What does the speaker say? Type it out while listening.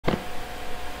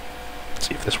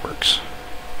See if this works.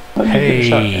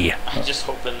 Hey! I just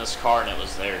opened this car and it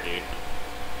was there, dude.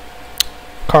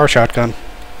 Car shotgun.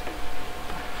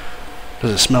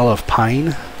 Does it smell of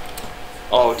pine?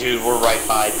 Oh, dude, we're right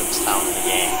by this town in the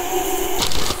game.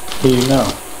 Who do you know?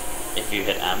 If you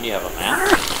hit M, you have a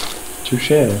map.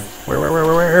 Touche.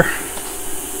 Where?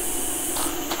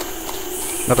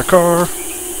 Another car.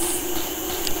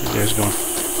 Where you guys going?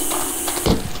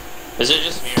 Is it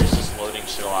just me or is this loading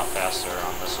shit a lot faster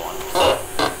on this one?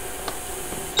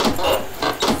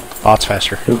 Lots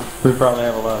faster. We probably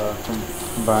have a lot of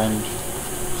combined.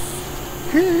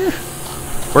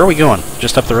 Where are we going?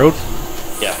 Just up the road?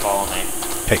 Yeah, follow me.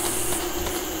 Okay.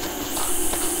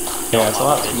 Yeah, it's a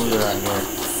lot smoother around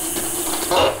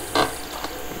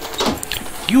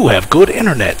here. You have good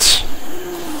internets.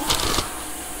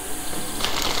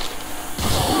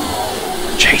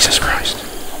 Jesus Christ.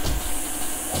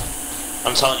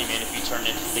 I'm telling you, man, if you turn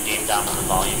the game down on the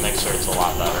volume mixer, it's a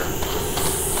lot better.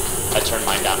 I turned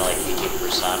mine down to like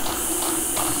 80%.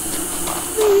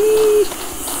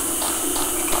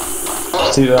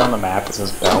 See that on the map? It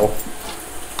says Bell.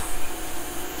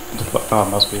 Oh, it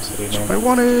must be a city That's name. what I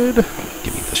wanted.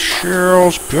 Give me the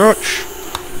shells, bitch.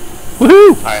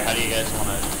 Woohoo! Alright, how do you guys want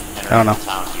to enter I don't know. the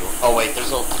town? Oh wait,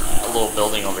 there's a little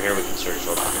building over here we can search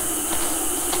over.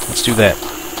 Let's do that.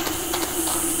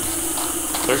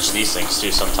 Search these things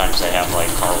too, sometimes they have like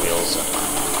car wheels and...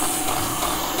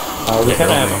 We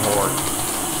kind of have a horde.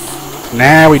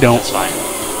 Nah, we don't. That's fine.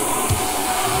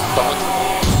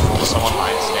 Someone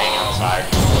mind staying outside.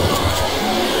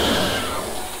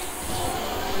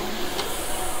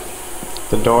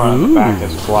 The door on the back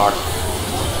is blocked.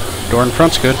 Door in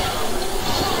front's good. Hey,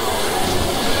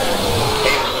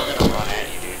 they're gonna run at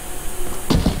you, dude.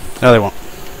 No, they won't.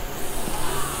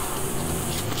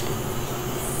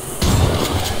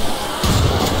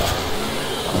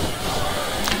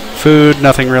 Food,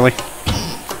 nothing really.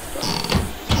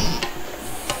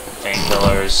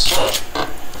 Painkillers.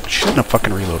 Shouldn't have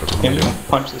fucking reloaded. What am I Can you doing?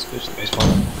 punch this bitch in the baseball?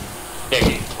 Yeah,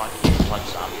 you can punch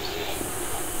zombies,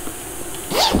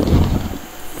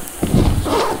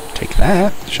 dude. Take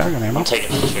that. Shotgun ammo. I'm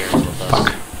taking the chairs with us.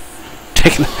 Fuck.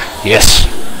 Taking the... Yes.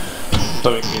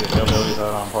 So we can be the hillbillies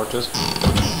out on porches?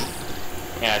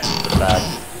 Yeah, it's the bad.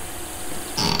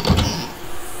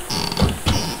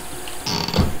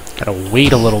 Gotta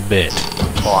wait a little bit.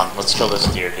 Hold on, let's kill this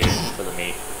deer, dude, for the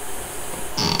meat.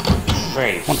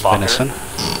 Very One fucker. venison.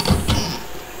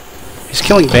 He's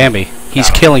killing Bambi. He's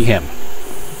No. killing him.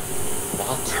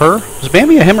 What? Her? Was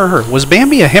Bambi a him or her? Was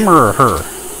Bambi a him or her?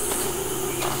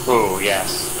 Ooh,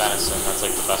 yes, venison. That's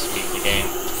like the best meat in the game.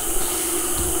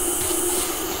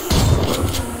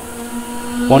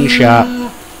 One shot.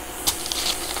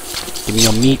 Give me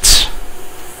your meats.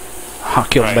 I'll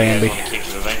kill Right, Bambi. you guys wanna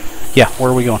keep moving Yeah,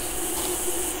 where are we going?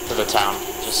 to the town,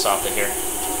 just south of here.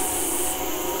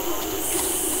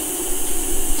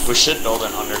 We should build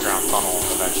an underground tunnel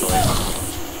eventually.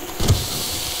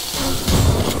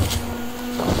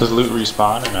 Does loot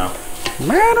respawn or no?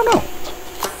 I don't know.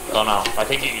 Don't know. I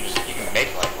think you can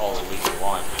make like all the loot you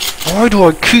want. Why do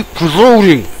I keep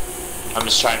reloading? I'm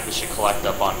just trying. We should collect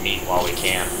up on meat while we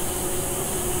can.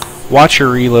 Watch your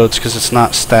reloads because it's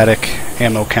not static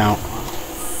ammo count.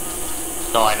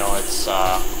 No, I know it's.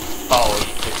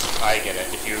 I get it.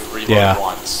 If you reload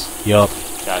once. Yup.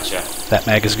 Gotcha. That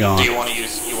mag is gone. Do you want to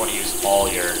use all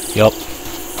your? Yup.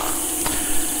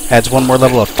 Adds one more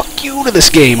level of fuck you to this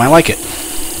game. I like it.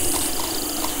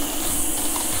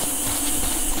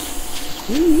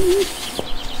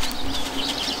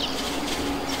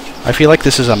 I feel like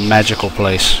this is a magical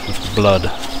place with blood.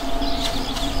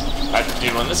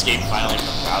 Dude, when this game finally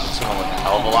comes out, it's gonna look a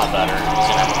hell of a lot better. It's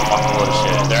gonna have a fucking load of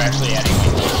shit. They're actually adding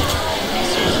like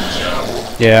pieces and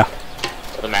shit. Yeah.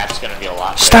 The map's gonna be a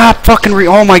lot better. Stop fucking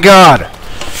oh my god!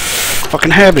 Fucking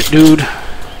habit, dude.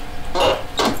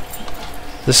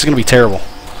 This is gonna be terrible.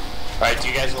 Alright, do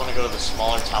you guys want to go to the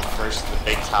smaller town first and the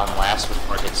big town last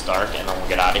before it gets dark and then we'll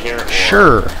get out of here? Or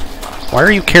Sure. Why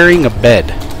are you carrying a bed?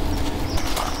 do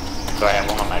I have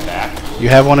one on my back? You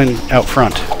have one out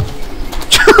front.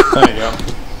 There you go.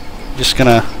 Just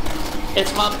gonna...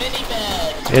 It's my mini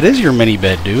bed! It is your mini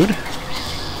bed, dude.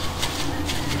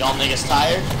 Y'all niggas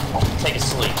tired? Take a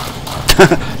sleep.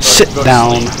 Sit go to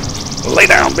down. Lay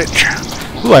down, bitch.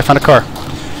 Ooh, I found a car.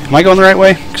 Am I going the right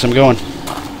way? Because I'm going.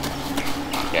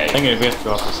 Yeah, I think we have to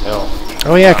go up this hill.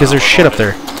 Oh yeah, because there's we're shit going up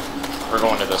there. We're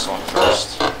going to this one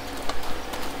first.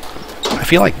 I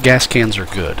feel like gas cans are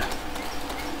good.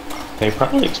 They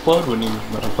probably explode when you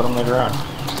put them on the ground.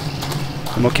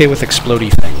 I'm okay with explodey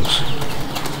things.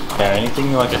 Yeah,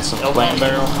 anything like It's a no flame way.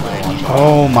 barrel.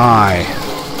 Oh my.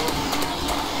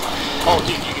 Oh,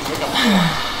 dude, you can pick up corn.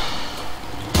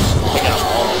 Picking up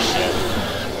all this shit.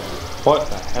 What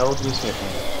the hell just hit me?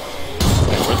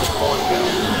 Wait, where'd the corn go?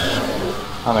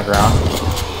 On the ground?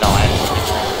 No, I actually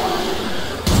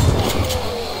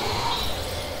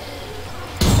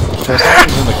There's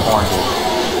something in the corn, dude.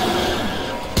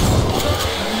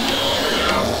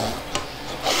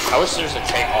 I wish there was a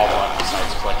take all the way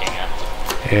besides clicking it.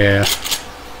 Yeah.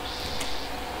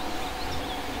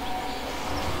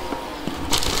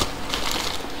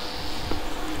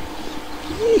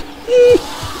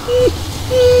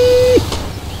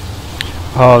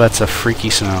 Oh, that's a freaky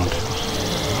sound.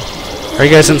 Are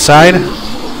you guys inside?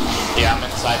 Yeah, I'm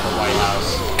inside the White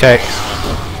House. Okay.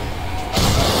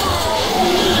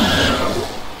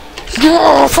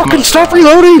 Oh, fucking stop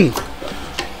reloading!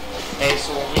 Hey,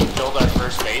 so when we build our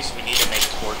first base, we need to make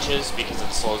torches because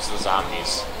it slows the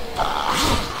zombies. Can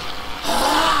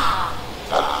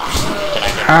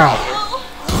I get Ow.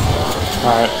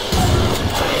 Alright.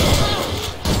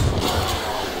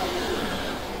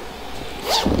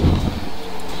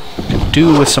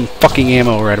 Do with some fucking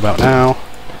ammo right about now.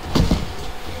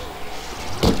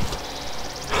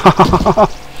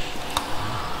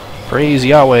 Praise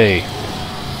Yahweh.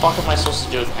 What the fuck am I supposed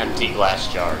to do with empty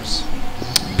glass jars?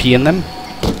 Pee in them?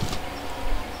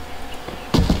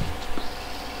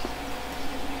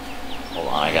 Hold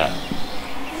on, I'm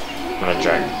gonna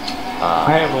drink.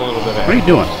 I have a little bit of What are you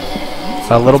doing?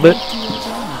 A little bit?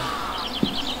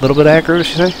 Little bit aggro, did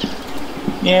you say?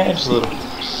 Yeah, just a little.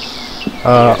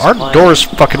 Our door's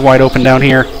fucking wide open down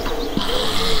here.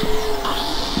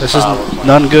 This is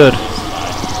none good.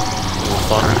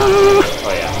 Oh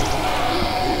yeah.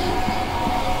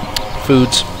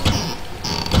 Foods.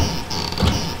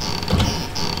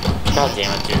 God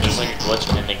damn it, dude. There's like a glitch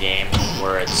in the game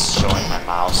where it's showing my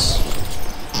mouse.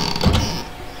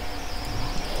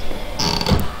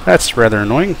 That's rather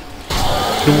annoying.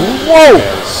 Whoa!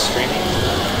 Streaming.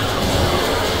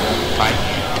 Fine.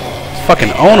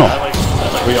 Fucking Ono.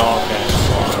 We all can.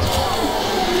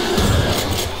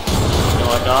 You know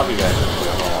what, Knob? You guys are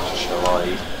gonna watch the show while I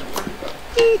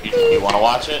eat. You wanna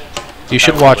watch it? You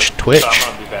should watch Twitch. So I'm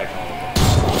gonna be back home.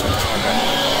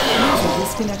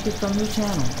 Disconnected from your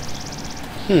channel.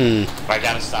 I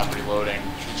gotta stop reloading.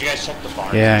 Did you guys check the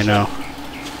barn? Yeah, I know.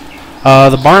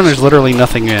 The barn, there's literally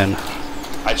nothing in.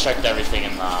 I checked everything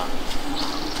in the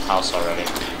house already.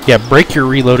 Yeah, break your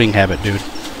reloading habit, dude.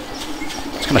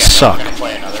 It's gonna suck. I'm gonna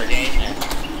play another game.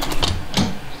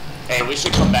 Hey, we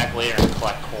should come back later and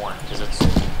collect corn, because it's...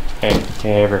 Hey,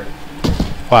 ever.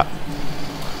 What?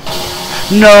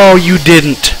 No, you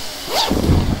didn't.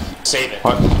 Save it.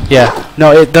 What? Yeah,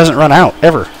 no, it doesn't run out,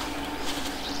 ever.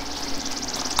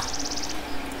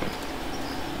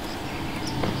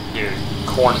 Dude,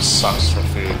 corn sucks for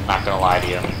food, not gonna lie to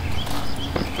you.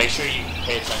 Make sure you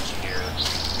pay attention to your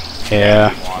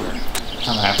Yeah. water.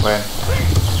 I'm halfway.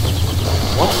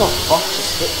 What the fuck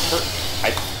just hit her?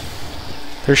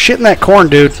 There's shit in that corn,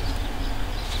 dude.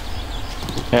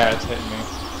 Yeah, it's hitting me.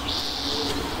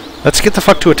 Let's get the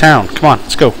fuck to a town. Come on,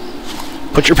 let's go.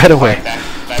 Put your bed away. Back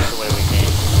the way we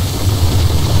came.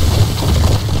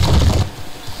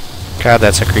 God,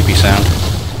 that's a creepy sound.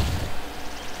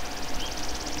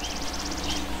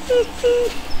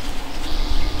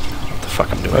 What the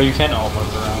fuck I'm Oh, doing? you can all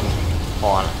move around.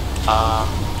 Hold on.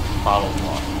 Bottle of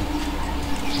water.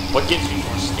 What gives you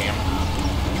more stamina?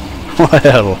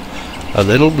 Well, a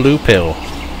little blue pill.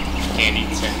 Candy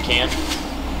tin can?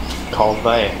 Called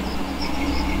by it.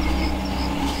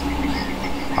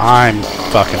 I'm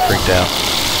fucking freaked out.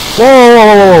 Whoa, whoa,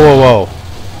 whoa, whoa, whoa, whoa, whoa.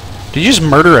 Did you just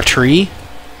murder a tree?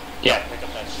 Yeah, pick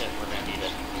up that shit. We're gonna need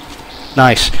it.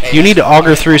 Nice. Hey, You need to that's-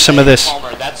 auger through some of this.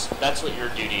 Palmer, that's what your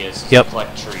duty is Yep. to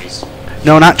collect trees.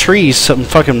 No, not trees. Some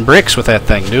fucking bricks with that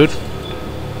thing, dude.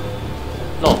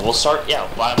 No, we'll start, yeah,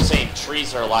 but I'm saying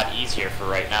trees are a lot easier for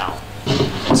right now.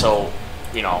 And so,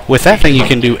 you know... With that thing, you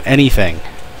can do anything.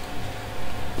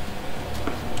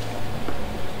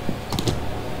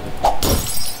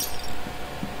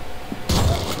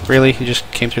 Really? You just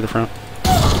came through the front?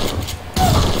 You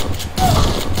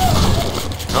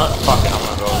know what? Fuck it, I'm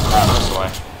gonna go around this way.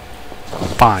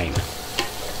 Fine.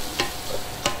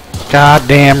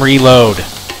 Goddamn reload.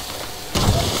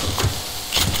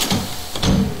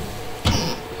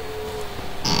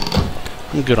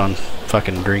 I'm good on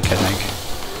fucking drink, I think.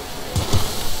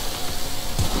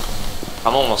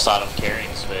 I'm almost out of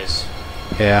carrying space.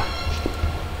 Yeah.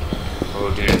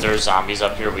 Oh, dude, if there's zombies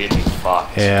up here, we'd be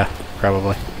fucked. Yeah,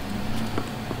 probably.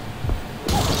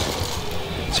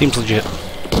 Seems legit.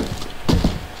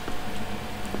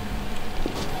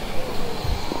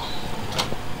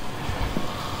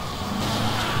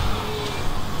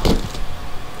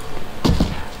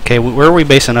 Okay, where are we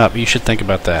basing up? You should think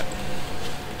about that.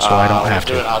 So I don't have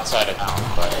do it to. outside of town,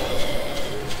 but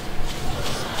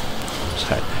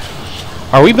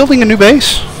Are we building a new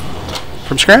base?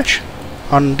 From scratch?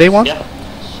 On day one? yeah.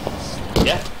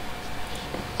 Yeah.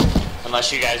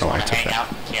 Unless you guys Oh, I want to took hang that. out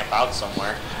and camp out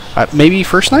somewhere. Maybe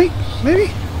first night?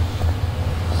 Maybe?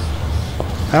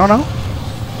 I don't know.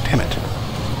 Damn it.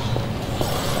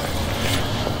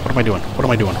 What am I doing? What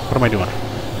am I doing? What am I doing?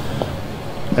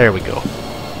 There we go.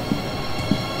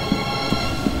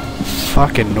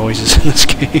 Fucking noises in this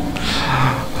game.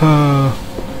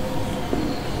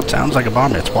 Sounds like a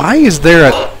bomb nest. Why is there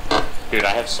a... Dude, I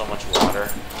have so much water.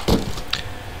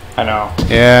 I know.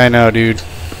 Yeah, I know, dude.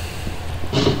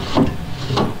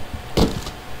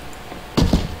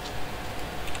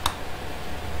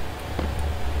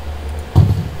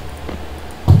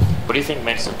 What do you think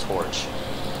makes a torch?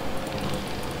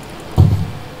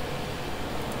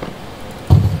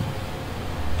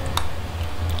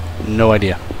 No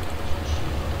idea.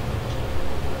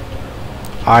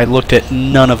 I looked at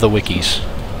none of the wikis.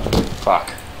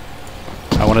 Fuck.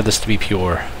 I wanted this to be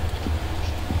pure.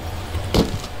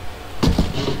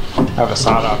 I have a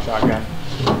sawed-off shotgun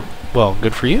Well,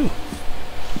 good for you.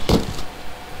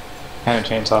 and a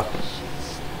chainsaw.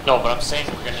 No, but I'm saying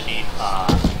we're gonna need,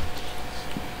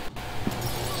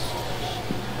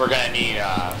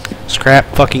 Scrap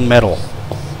fucking metal.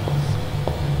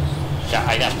 yeah,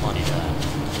 I got plenty of that.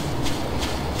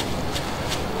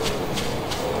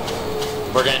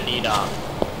 We're gonna need,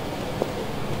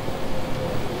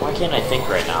 why can't I think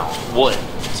right now? Wood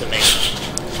to make,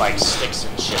 like, sticks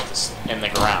and shit in the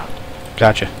ground.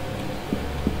 Gotcha.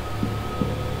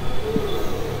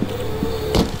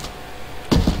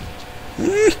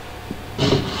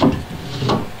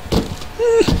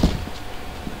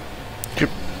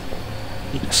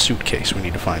 Need a suitcase. We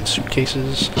need to find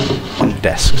suitcases and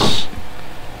desks.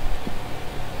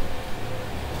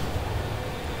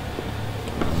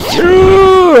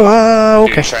 Dude,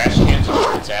 Okay. trash cans are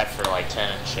where it's at for, like, 10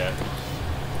 and shit.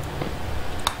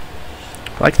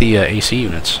 I like the AC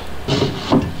units.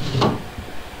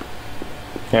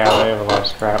 Yeah, they have a lot of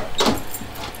scrap.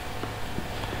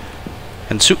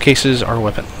 And suitcases are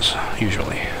weapons,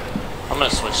 usually. I'm gonna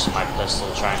switch to my pistol,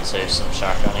 try and save some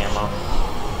shotgun ammo.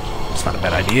 It's not a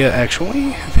bad idea, actually.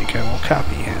 I think I will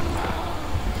copy him.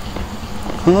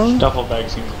 Huh? Duffel bag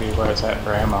seems to be where it's at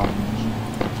for ammo.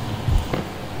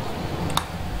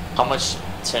 How much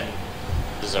tin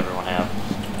does everyone have?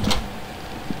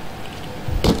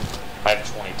 I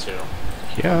have 22.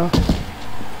 Yeah.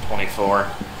 24. I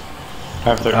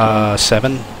have 13.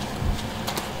 7.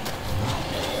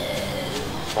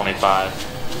 25.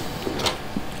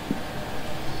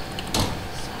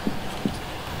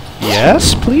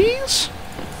 Yes, please?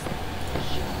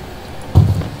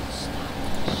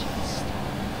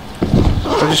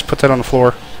 I just put that on the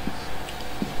floor.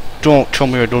 Don't tell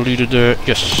me I deleted it.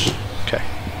 Yes. Okay.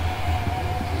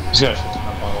 He's got a shit ton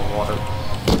of bottled water.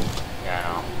 Yeah, I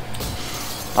know.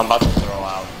 I'm about to throw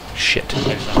out. Shit.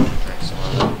 Actually, I'm gonna drink some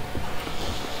of it.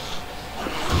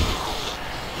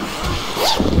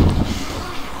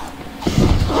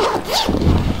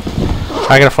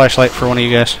 I got a flashlight for one of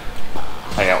you guys.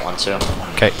 I got one too.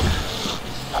 Okay.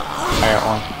 I got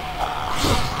one.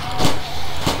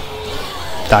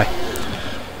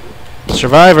 Die.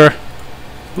 Survivor.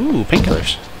 Ooh,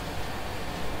 painkillers.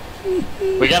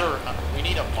 We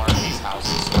need to mark these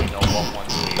houses so we know what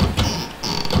ones we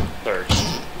searched.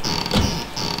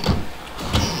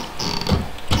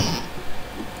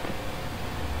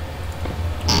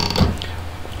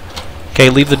 Okay,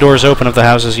 leave the doors open of the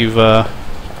houses you've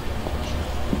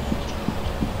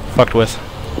fucked with.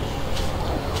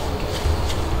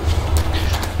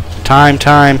 Time.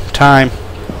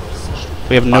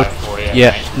 We have no 5:40 at yeah,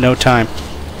 night. no time.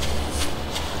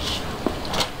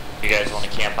 You guys want to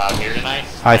camp out here tonight?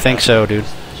 I think so, dude.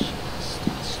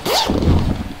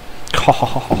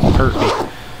 Oh, hurt me.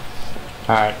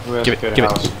 Alright, who has Give a it, good give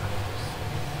it. house?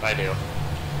 I do.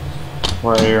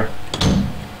 Where are you?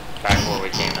 Back where we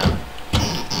came in.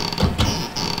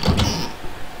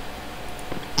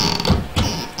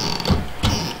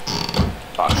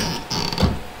 Fuck.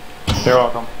 You're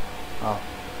welcome. Oh.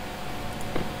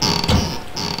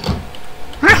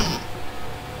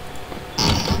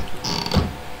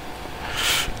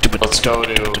 Let's go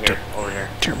to here, over here.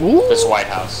 Ooh. This White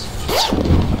House.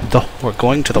 We're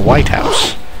going to the White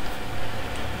House.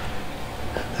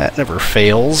 That never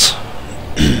fails.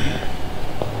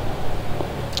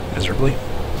 Miserably.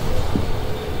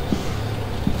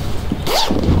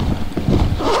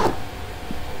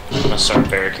 I'm gonna start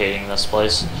barricading this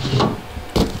place.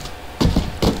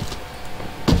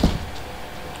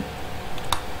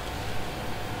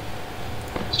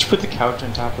 put the couch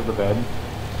on top of the bed?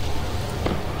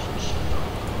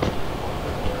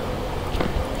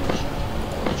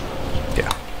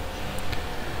 Yeah.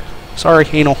 Sorry,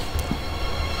 anal.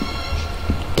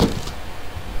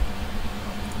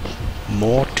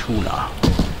 More tuna.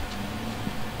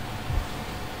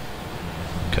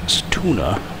 Because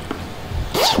tuna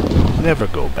never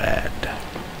go bad.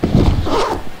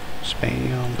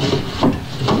 Spam.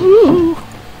 Woo!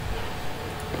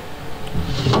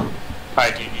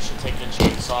 Alright, dude, you should take the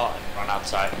chainsaw and run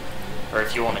outside. Or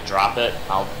if you want to drop it,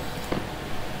 I'll...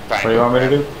 What do you want me to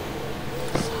do?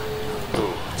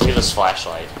 Ooh, let's get this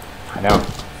flashlight. I know.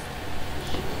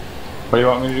 What do you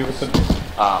want me to do with it?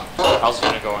 I was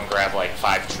gonna go and grab like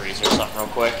 5 trees or something real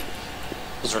quick.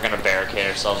 Because we're gonna barricade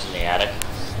ourselves in the attic.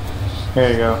 Here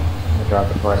you go. Let me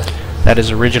drop it for you. That is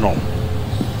original.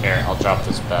 Here, I'll drop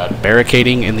this bed.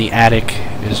 Barricading in the attic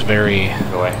is very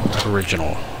Go away.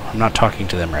 original. I'm not talking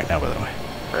to them right now, by the way.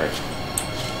 Great.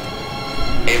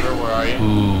 Aver, where are you?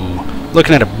 Ooh.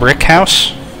 Looking at a brick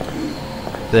house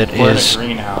that We're in is a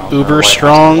greenhouse. uber White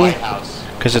strong House.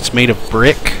 because it's made of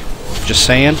brick. Just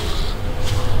saying.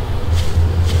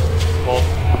 Well,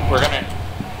 we're gonna...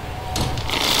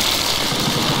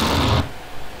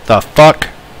 The fuck?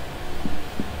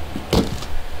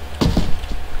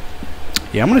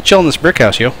 Yeah, I'm gonna chill in this brick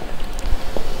house, yo.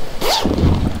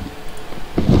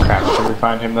 Crap, should we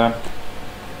find him then?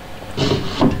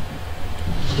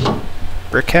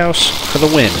 Brick house for the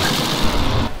win.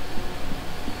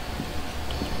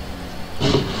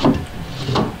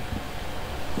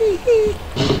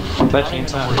 That I don't even know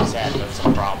chainsaw where he's at, that's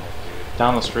a problem, dude.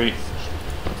 down the street.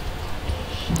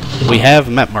 We have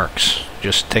map marks.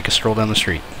 Just take a stroll down the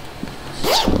street.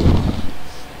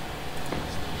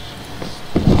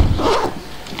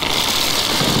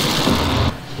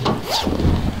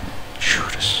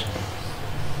 Shoot us.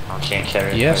 I can't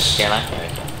carry it. Yes. Can I?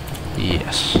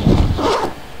 Yes.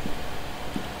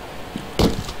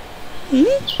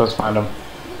 Supposed to find him.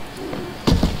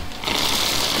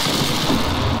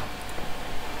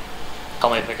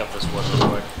 Help me pick up this wood real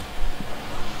quick.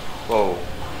 Whoa.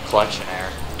 Collection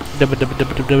error. Okay,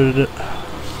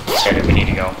 dude, we need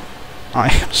to go. I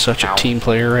am such a Ow. team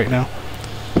player right now.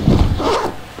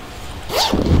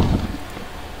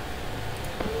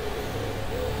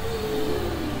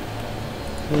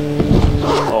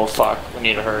 Oh fuck, we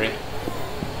need to hurry.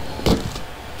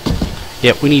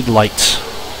 Yep, we need lights.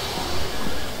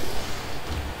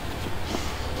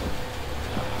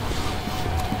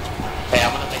 Hey,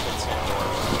 I'm gonna make a tin door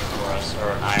for us,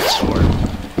 or an iron door.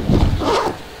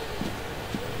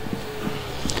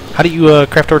 How do you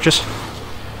craft torches?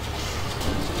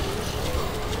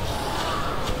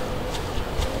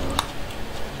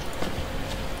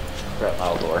 Grab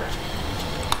metal door.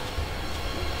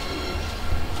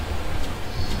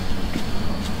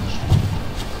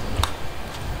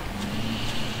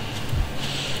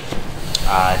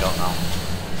 I don't know.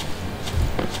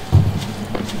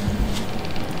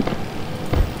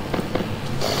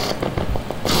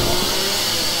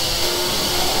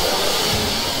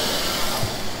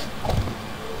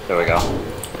 There we go.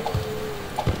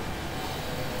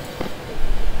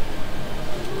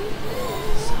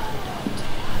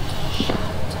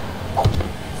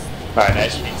 Alright, I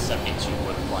just need 72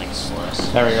 wood planks for us.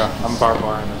 There we go. I'm barbed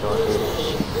wire in the door too.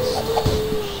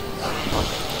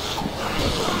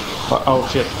 Oh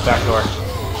shit, back door.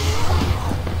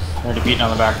 Already beating on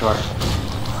the back door.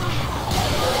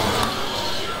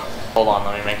 Hold on,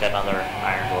 let me make another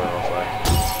iron door real quick.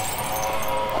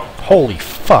 Holy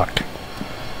fuck.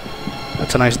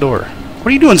 That's a nice door. What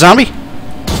are you doing, zombie?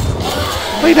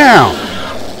 Lay down.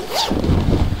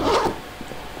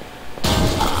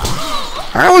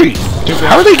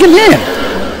 How are they getting in?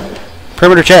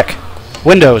 Perimeter check.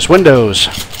 Windows, windows.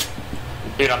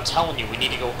 Dude, I'm telling you, we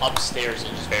need to go upstairs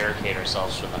and just barricade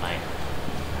ourselves for the night.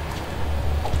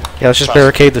 Yeah, let's just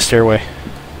barricade the stairway.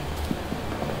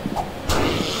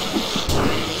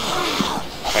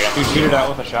 Dude, shoot it out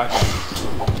with a shotgun.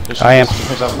 Just I am. shoot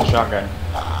yourself with a shotgun.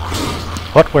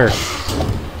 What? Where?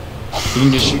 You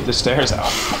can just shoot the stairs out.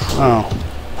 Oh.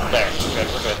 There,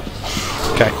 we're good.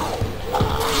 Okay.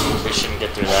 We shouldn't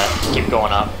get through that. Keep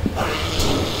going up.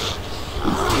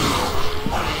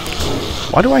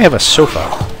 Why do I have a sofa?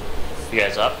 You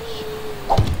guys up?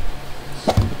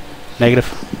 Negative.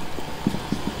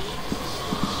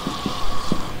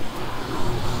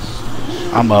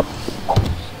 I'm up.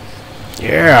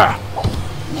 Yeah.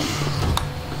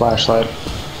 Flashlight.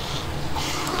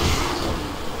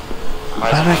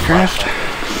 Might as How did well I craft?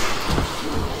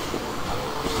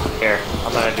 Here,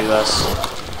 I'm gonna do this.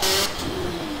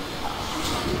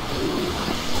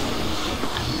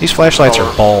 These flashlights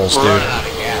are balls, We're dude. running out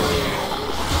of gas.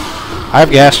 I have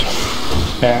gas.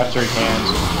 Yeah, I have 3 cans.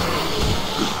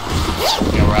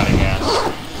 Yeah, we're out of gas.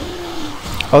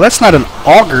 Oh, that's not an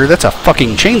auger. That's a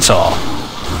fucking chainsaw.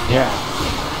 Yeah.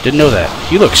 Didn't know that.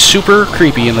 You look super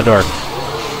creepy in the dark.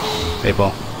 Hey,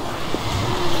 Paul.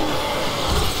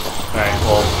 Alright,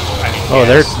 well, I need Oh,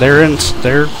 gas. they're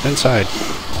inside.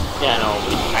 Yeah, no,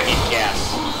 I need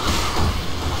gas.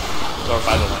 Door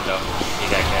by the window. You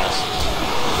got gas.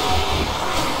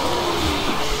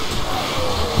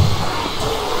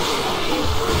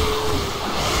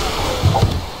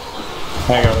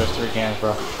 There you go, there's 3 cans,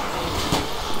 bro.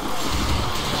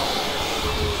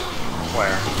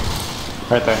 Where?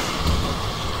 Right there.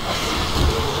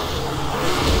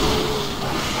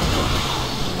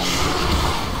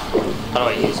 How do I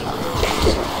use it?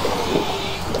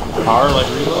 Power, like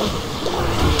reload?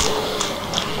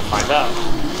 We'll find out.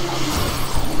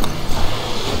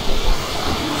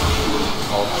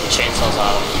 Well, the chainsaw's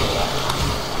out of that.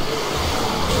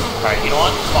 Alright, you know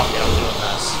what? Fuck it, I'm doing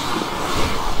this.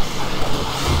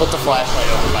 Put the flashlight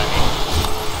over by me.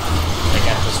 Like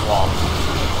at this wall.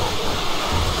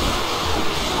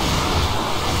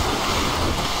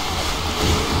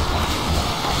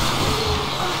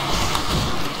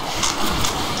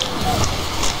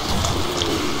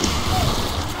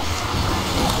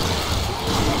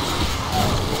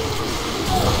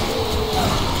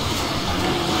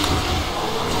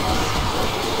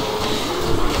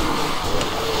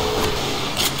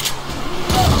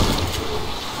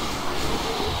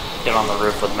 Get on the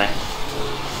roof with me.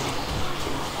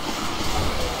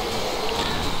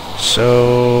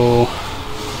 So,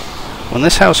 when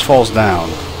this house falls down,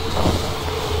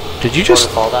 did you just...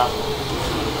 fall down?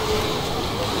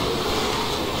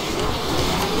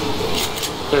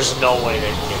 There's no way they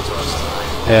can get to us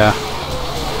tonight. Yeah.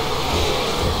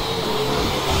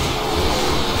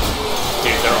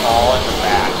 Dude, they're all in the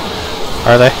back.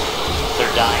 Are they?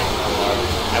 They're dying.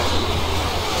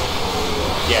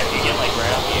 Yeah, if you get like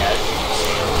right on the edge, you can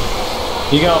see them.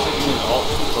 You can also use alt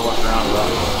to look around, bro.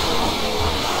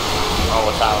 Oh,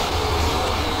 without.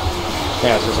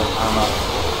 Yeah, it's just like, I'm up.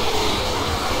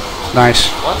 Nice.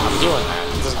 What? I'm doing that.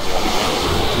 It doesn't do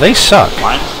anything. They suck.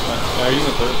 Mine? Are you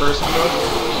using third person to do it?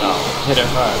 No. Hit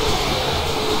F5.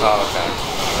 Oh, okay.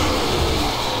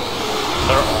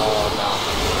 They're all down.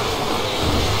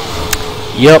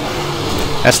 Yep.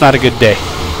 That's not a good day.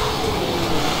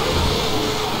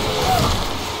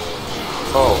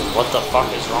 Oh, what the fuck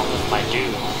is wrong with my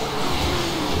dude?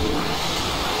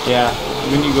 Yeah,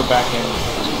 when you go back in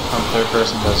from third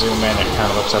person to zoom in, it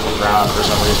kind of looks at the ground for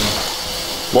some reason.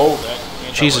 Whoa, that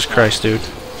can't Jesus tell Christ, dude.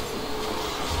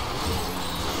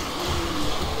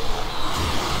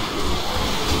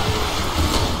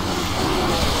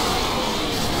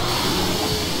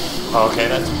 Oh, okay,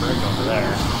 that's a brick over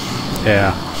there.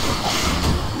 Yeah.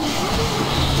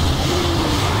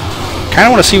 Kind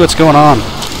of want to see what's going on.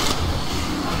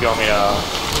 You want me to...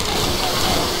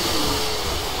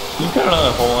 You got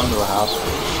another hole under the house.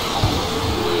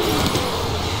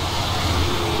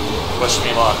 Wish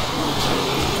me luck.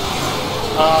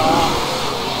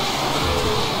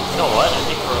 You know what? I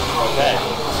think we're okay.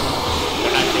 They're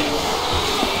not getting...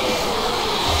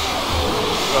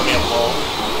 Throw me a bowl.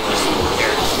 Just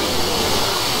here.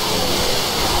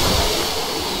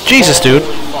 Jesus, dude.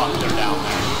 Holy fuck, they're down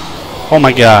there. Oh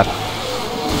my god.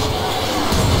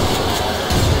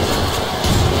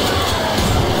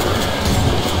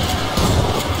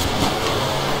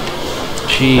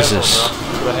 Jesus.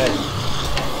 Go ahead.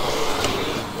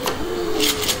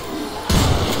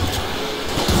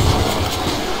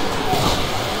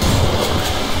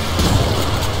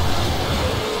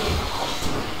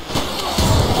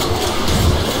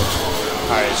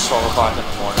 Alright, it's 12 o'clock in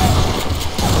the morning.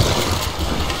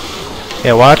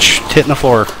 Yeah, watch. Hitting the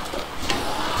floor.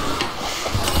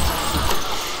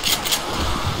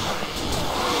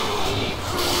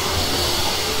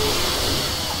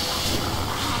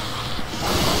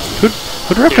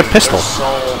 Who dropped a pistol? There's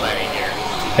so many here.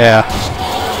 Yeah.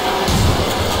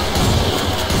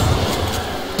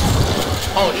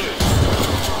 Oh, dude.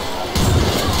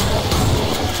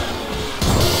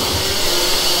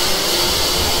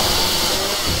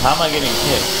 How am I getting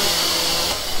hit?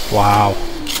 Wow.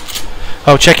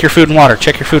 Oh, check your food and water.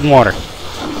 Check your food and water.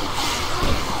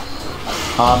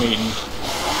 I'm eating.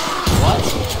 What?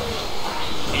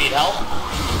 You need help?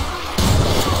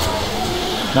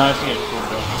 No, I think it's cool,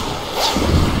 bro.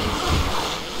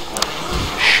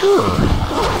 Sure.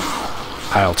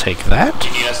 I'll take that. Do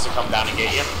you need us to come down and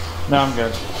get you? No, I'm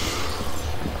good.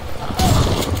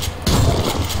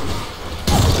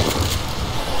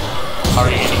 How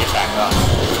are you gonna get back up?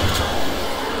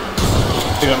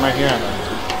 Dude, I'm right here on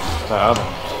the other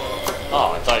one.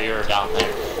 Oh, I thought you were down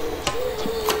there.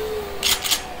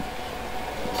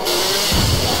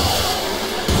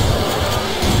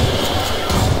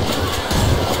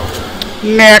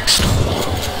 Next.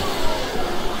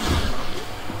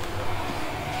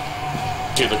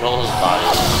 Dude, look at all those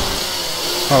bodies.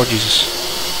 Oh, Jesus.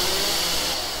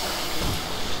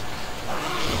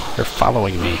 They're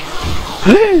following me.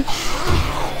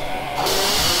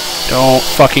 Don't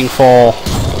fucking fall.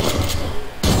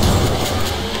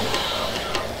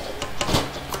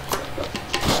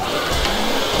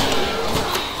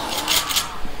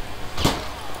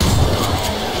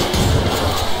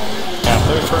 Yeah,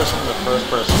 third person, the first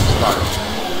person start.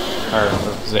 Or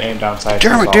the aim down sight.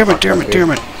 Damn it, damn it, damn it,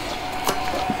 damn it.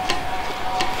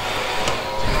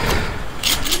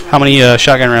 How many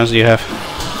shotgun rounds do you have?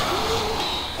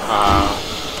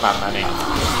 Not many. Yeah,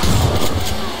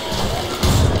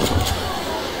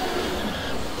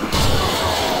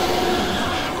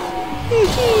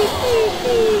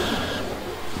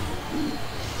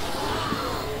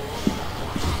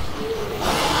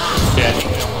 I think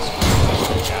we almost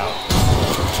switch out.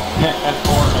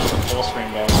 F4 makes a full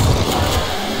screen, guys.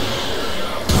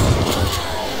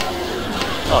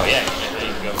 Oh yeah,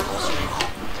 you can go full screen.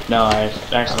 No, I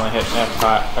accidentally hit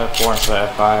F5, F4 instead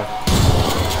of F5.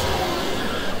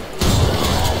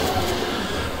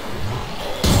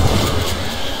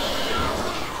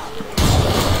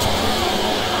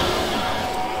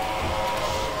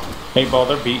 Hey, Ball,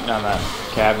 they're beating on that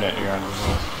cabinet you're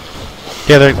underneath.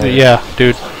 Yeah, yeah,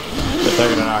 dude. But they're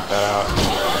gonna knock that out.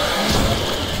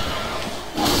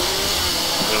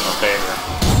 Do them a favor.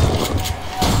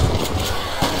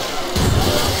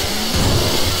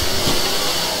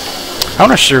 I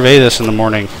want to survey this in the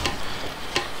morning.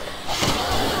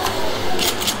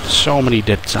 So many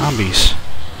dead zombies.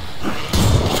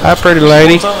 Hi, pretty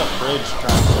lady. What's on the bridge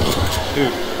trying to...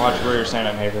 Dude, watch where you're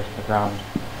standing, Haver. The ground.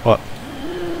 What?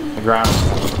 The ground is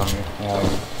coming from you. Yeah.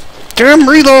 Damn,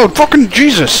 reload! Fucking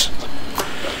Jesus!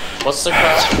 What's the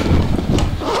crap?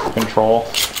 Control.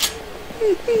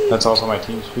 That's also my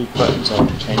TeamSpeak button, so I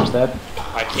can change that.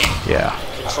 I can't. Yeah.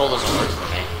 Control doesn't work for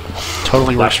me.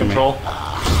 Totally works Left for me. control.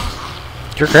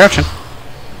 You're crouching.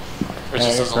 Or it Yeah,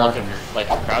 just you're doesn't look crouching. like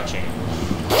you're crouching.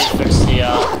 Let's fix the,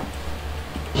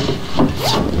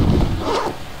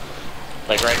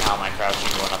 like right now, am I crouching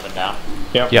going up and down?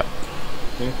 Yep. Yep.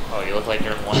 Oh, you look like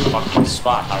you're in one fucking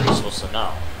spot. How are you supposed to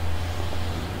know?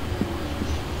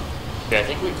 Dude, I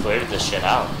think we cleared this shit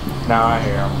out. Now I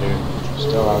hear them, dude.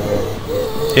 Still out here.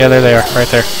 Yeah, there they are, right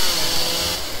there.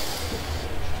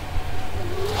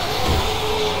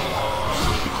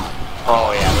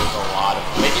 Oh yeah, there's a lot of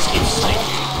them. They just keep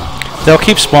sneaking. They'll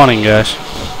keep spawning, guys.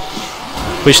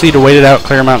 We just need to wait it out,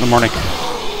 clear them out in the morning.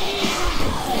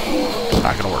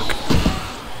 Not gonna work.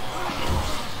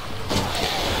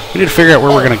 We need to figure out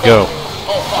where we're gonna go.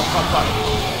 Oh fuck, fuck, fuck.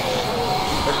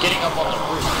 They're getting up on the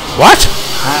roof. What?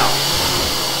 How?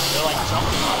 They're like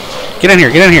jumping on each other. Get in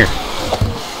here, get in here.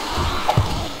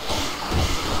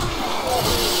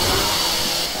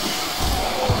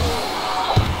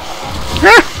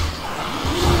 Ah!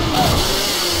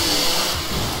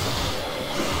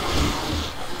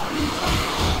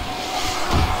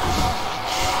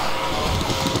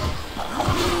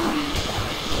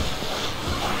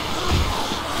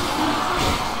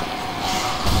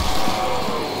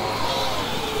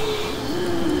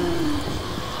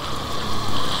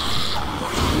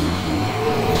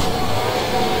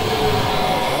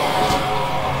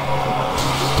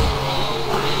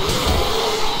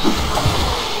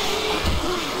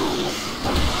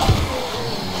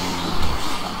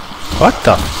 What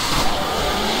the? I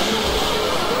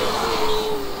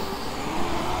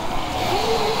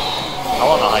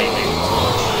wanna know how you make this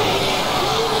work.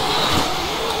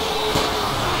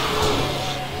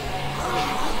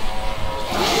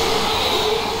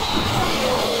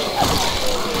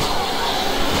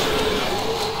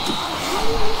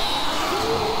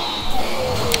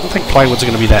 I don't think plywood's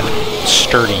gonna be that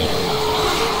sturdy.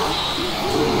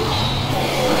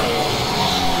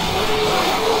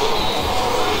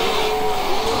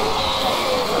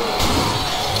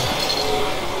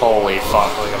 Holy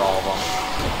fuck, look at all of them.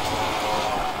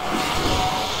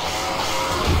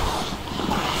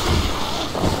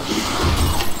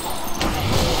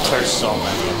 There's so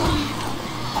many of them.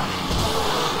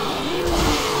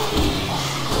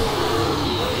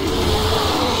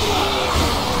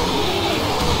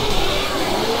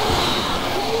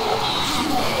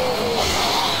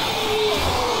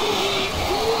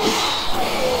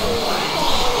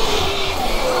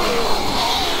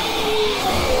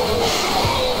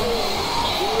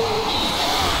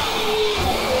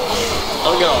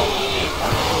 Look at all of them.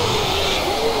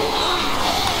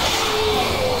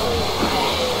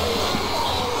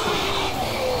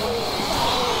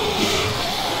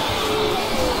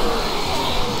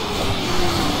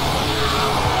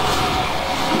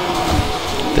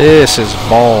 This is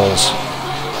balls.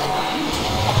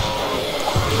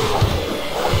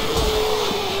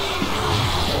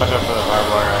 Watch out for the barbed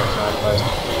wire outside, please.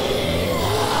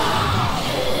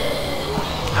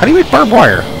 How do you make barbed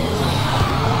wire?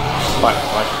 Watch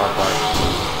barbed wire.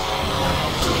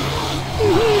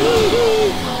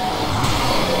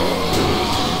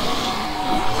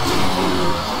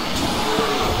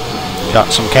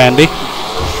 Got some candy.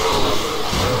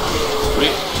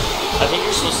 I think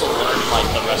you're supposed to learn like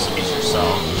the recipes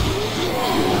yourself.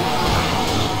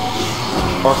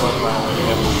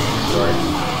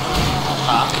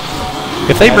 Huh?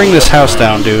 If they bring this house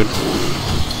down, dude.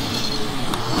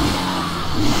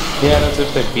 Yeah, that's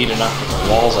if they beat enough of the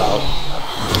walls out.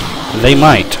 They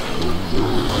might.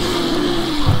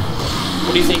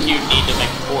 What do you think you'd need to make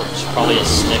a torch? Probably a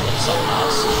stick and something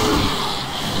else.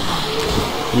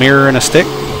 Mirror and a stick? A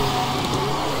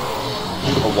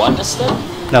what? A stick?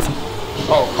 Nothing.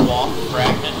 Oh, cloth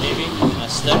fragment maybe? And a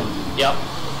stick? Yep.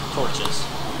 Torches.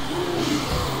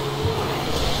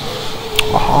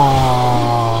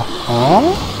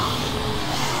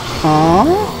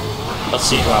 Let's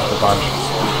see who the barbie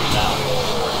now.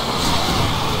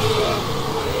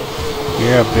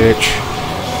 Yeah, bitch.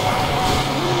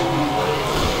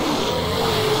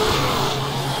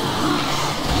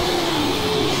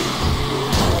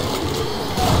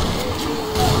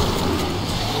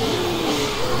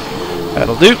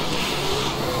 That'll do.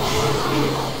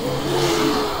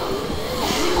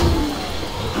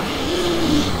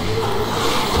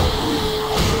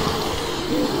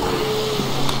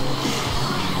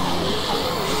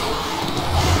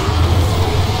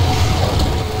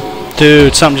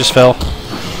 Dude, something just fell.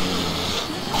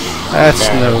 That's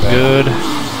no good.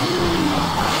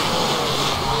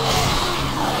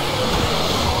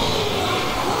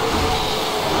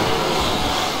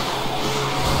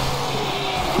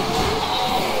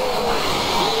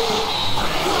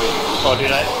 Oh,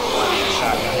 dude, I need a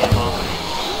shotgun ammo.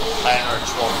 I had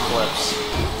 12 clips.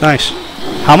 Nice.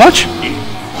 How much?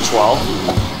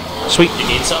 12? Sweet. You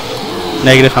need some?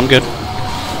 Negative, I'm good.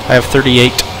 I have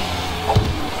 38.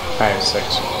 I have 6.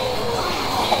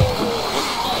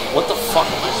 What the fuck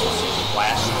am I supposed to use a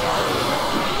blast jar?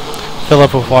 Fill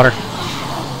up with water.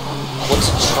 What's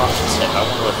a truck tip? I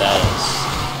wonder what that is.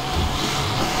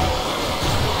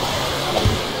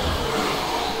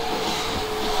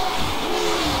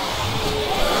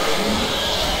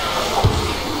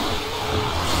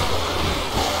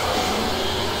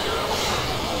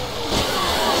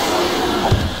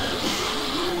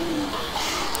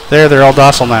 There, they're all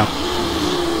docile now.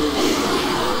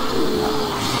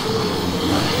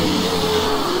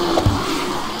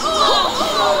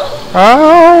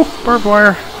 Oh, barbed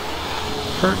wire.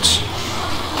 Hurts.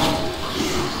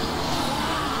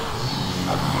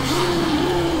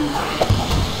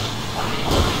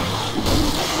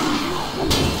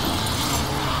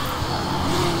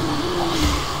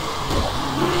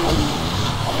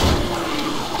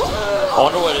 I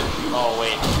wonder what it... Oh,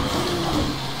 wait.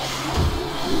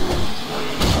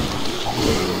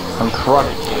 I'm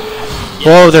chronic.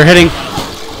 Whoa, they're hitting.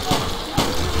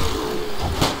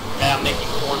 Yeah, I'm making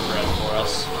cornbread for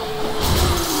us.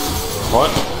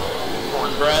 What?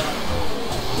 Cornbread?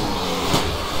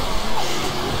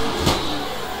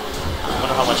 I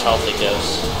wonder how much health it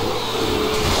gives.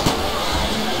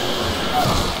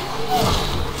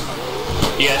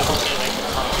 You guys want me to make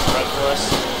cornbread for us?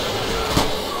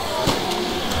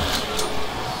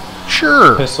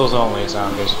 Sure. Pistols only,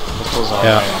 zombies. Pistols only.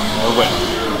 Yeah. We're winning.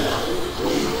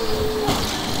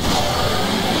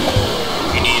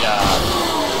 You need,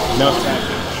 No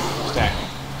stacking. No stacking.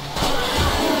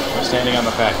 I'm standing on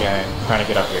the fat guy and trying to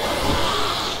get up here.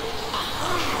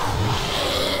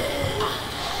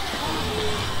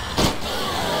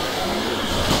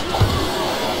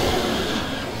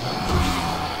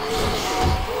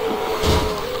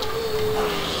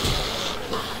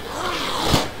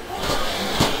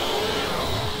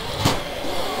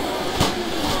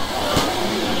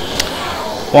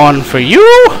 One for you.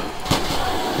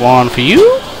 One for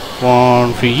you.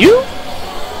 One for you.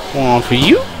 One for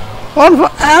you. One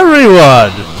for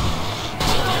everyone.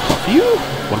 One for you.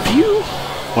 One for you.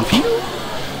 One for you.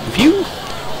 One for you.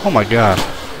 Oh my god.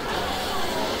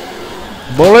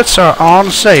 Bullets are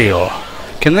on sale.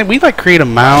 Can we like create a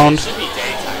mound? it should be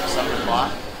daytime, 7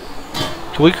 o'clock.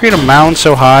 Can we create a mound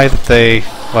so high that they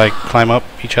like climb up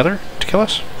each other to kill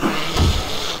us?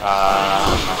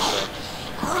 I'm not sure.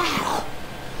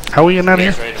 How are we getting out of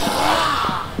You here? guys ready to move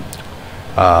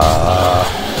out?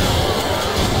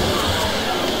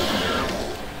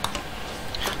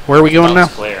 Where are we going now?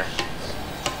 Sounds clear.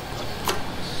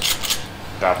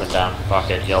 Drop it down. Fuck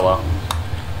it, yellow.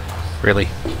 Really?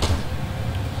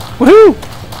 Woohoo!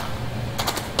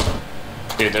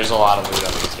 Dude, there's a lot of loot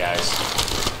on these guys.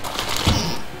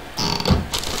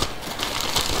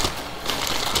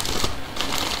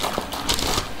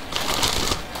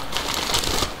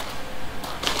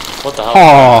 What the hell?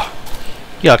 Aw,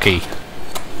 yucky.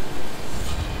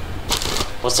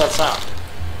 What's that sound?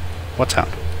 What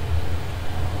sound?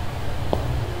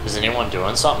 Is anyone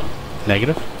doing something?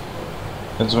 Negative?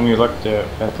 That's when you looked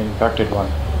at the infected one.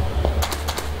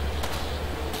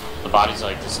 The body's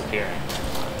like disappearing.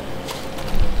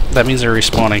 That means they're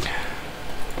respawning.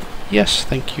 Yes,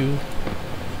 thank you.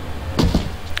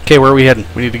 Okay, where are we heading?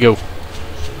 We need to go.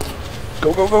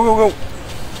 Go, go, go, go, go!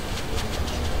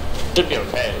 Should be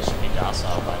okay. It should be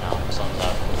docile by now. Sun's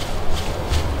up.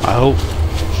 I hope.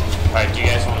 Alright, do you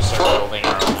guys want to start building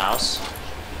our own house?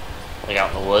 Like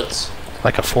out in the woods?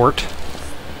 Like a fort?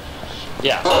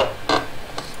 Yeah.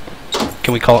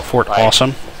 Can we call it Fort Like-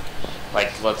 Awesome?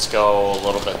 Like, let's go a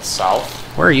little bit south.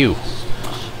 Where are you?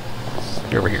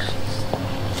 You're over here.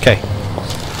 Okay.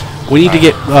 We need to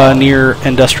get near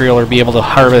industrial or be able to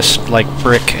harvest like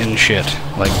brick and shit.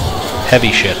 Like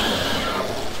heavy shit.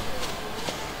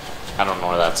 I don't know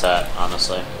where that's at,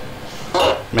 honestly.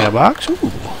 Mailbox? Ooh.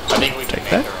 I think we can Take make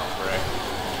that. our own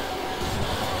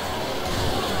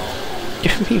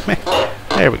brick. Give me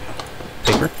there we go.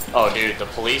 Paper. Oh, dude, the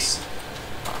police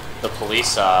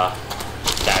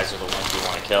guys are the ones you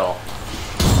want to kill.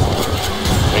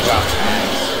 They drop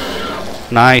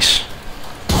tags. Nice.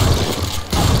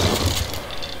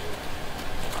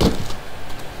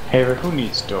 Hey, Rick, who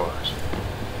needs doors?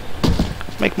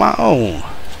 Make my own.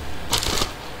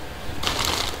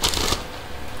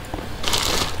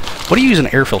 What do you use an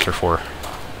air filter for?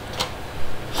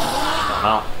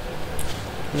 I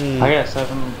don't know. I got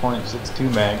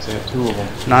 7.62 mags. I have 2 of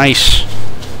them. Nice.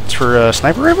 It's for a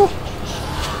sniper rifle?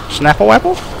 Snapple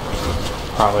apple?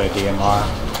 Probably a DMR.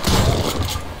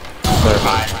 There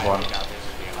might be one. God, there's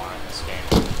a DMR in this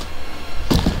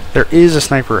game. There is a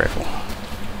sniper rifle.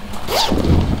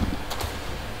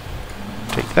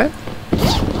 Take that.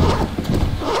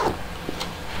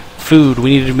 Food.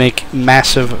 We need to make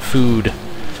massive food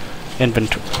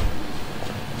inventory.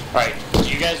 Alright, do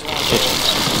you guys want to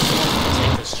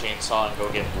take this chainsaw and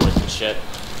go get wood and shit?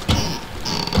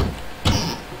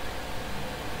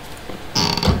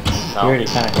 You No? already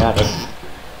kind of got it.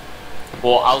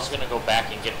 Well, I was gonna go back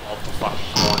and get all the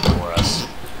fucking corn for us.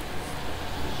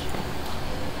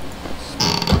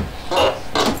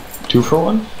 2 for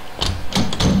 1?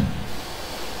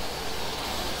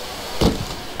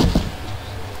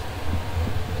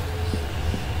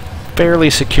 Fairly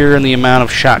secure in the amount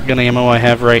of shotgun ammo I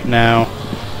have right now,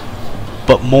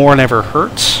 but more never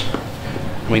hurts.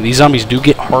 I mean, these zombies do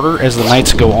get harder as the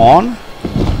nights go on.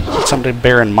 That's something to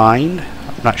bear in mind.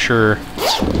 I'm not sure.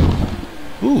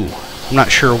 Ooh, I'm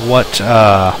not sure what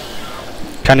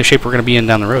kind of shape we're going to be in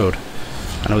down the road.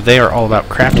 I know they are all about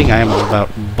crafting. I am all about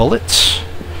bullets.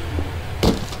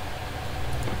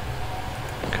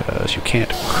 Because you can't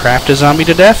craft a zombie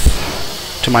to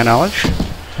death, to my knowledge.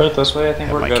 Put it this way, I think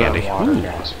Have we're my good candy. on water, Ooh.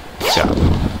 guys.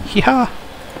 Yeah.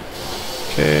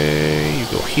 Okay, you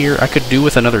go here. I could do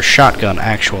with another shotgun,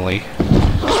 actually.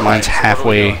 Because mine's So what are we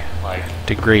halfway doing? Like,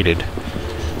 degraded.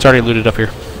 It's already looted up here.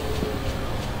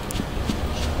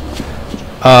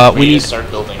 we We need need... to start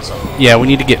building something. Yeah, we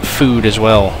need to get food as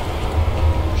well.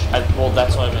 Well,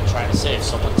 that's what I've been trying to say. If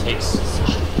someone takes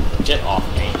shit off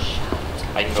me,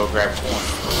 I can go grab corn.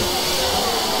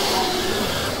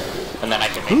 And then I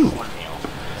can make cornmeal.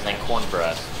 And then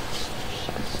cornbread.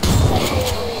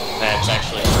 That's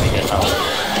actually pretty good help.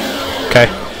 Okay.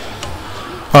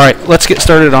 Alright, let's get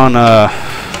started on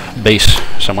base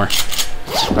somewhere.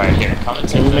 Right here, come and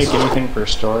take Can we this. make anything for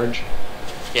storage?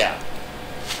 Yeah.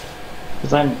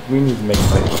 Because we need to make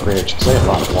like a fridge, because I have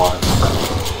a lot of water.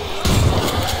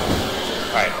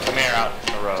 Alright, come here out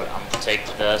in the road. I'm gonna take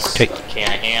this, Okay. can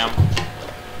of ham,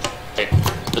 take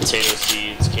potato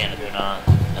seeds, can of tuna,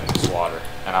 and this water.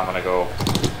 And I'm gonna go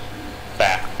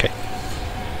back Okay.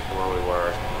 where we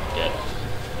were. Get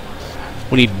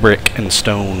We need brick and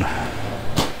stone.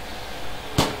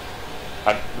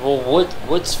 well,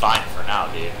 wood's fine for now,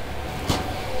 dude.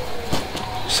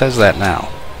 Says that now.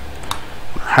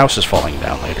 Our house is falling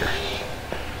down later.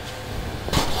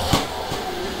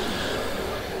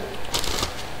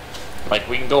 Like,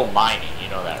 we can go mining, you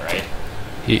know that, right?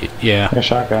 Yeah. A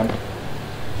shotgun.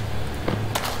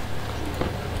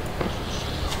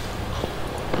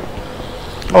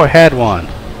 Oh, I had one.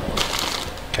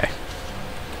 Okay.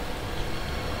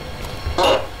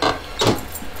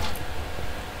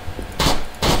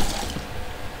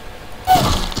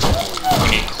 We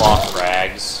need cloth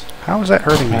rags. How is that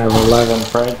hurting I me? have 11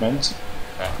 fragments.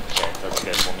 Okay, that's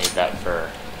good. We'll need that for...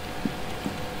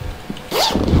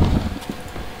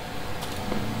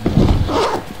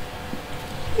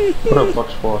 What are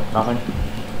books for? Nothing?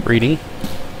 Reading.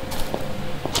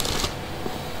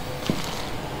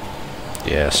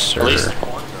 Yes, At least sir. the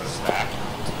corn grows back.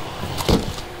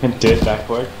 It did that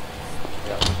quick.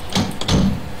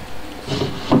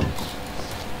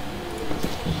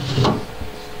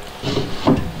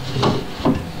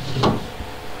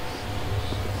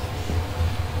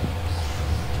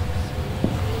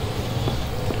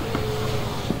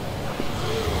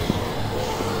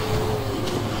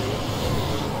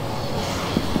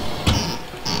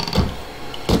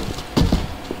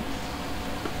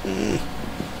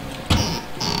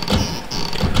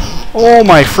 Oh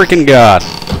my freaking god.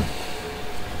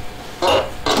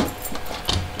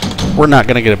 We're not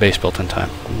gonna get a base built in time.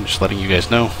 I'm just letting you guys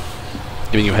know.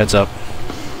 Giving you a heads up.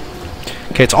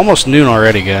 Okay, it's almost noon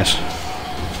already, guys.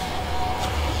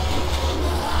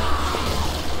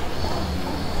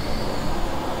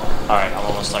 Alright, I'm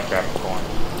almost done grabbing corn.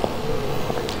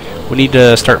 We need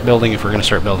to start building if we're gonna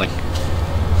start building.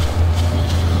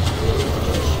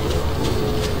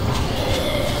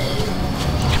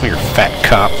 Come here, fat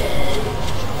cop.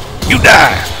 You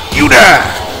die! You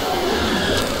die!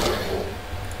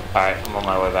 Alright, I'm on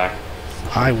my way back.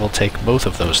 I will take both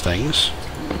of those things.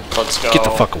 Let's go. Get the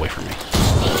fuck away from me.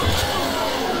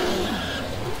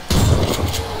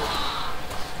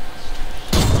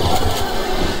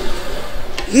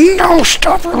 No,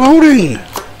 stop reloading!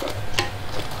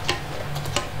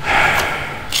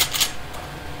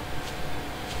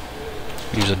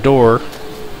 Use a door.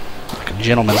 Like a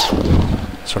gentleman.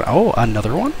 Sort of, oh,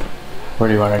 another one? Where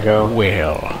do you want to go?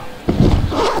 Well.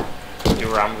 See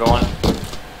where I'm going?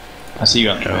 I see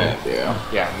you on the map,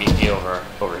 yeah. Yeah, meet me over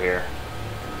here.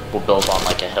 We'll build on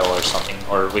like a hill or something,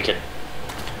 or we could...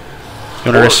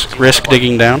 You want to risk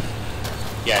digging down?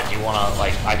 Yeah, do you want to,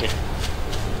 like, I could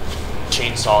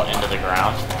chainsaw it into the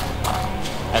ground,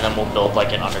 and then we'll build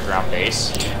like an underground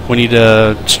base. We need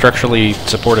to structurally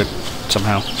support it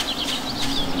somehow.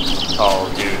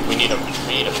 Oh, dude, we need a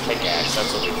pickaxe,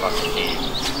 that's what we fucking need.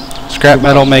 Scrap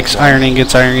metal makes iron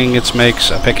ingots makes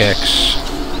a pickaxe.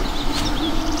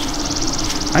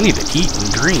 I need to eat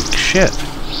and drink, shit.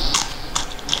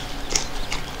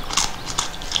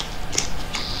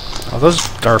 Oh, those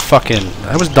are fucking...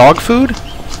 That was dog food?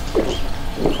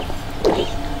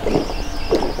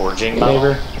 Forging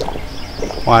metal?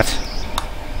 What?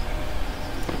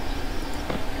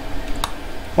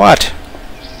 What?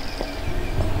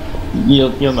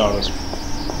 You'll notice.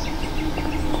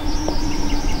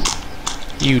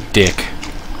 You dick.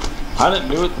 I didn't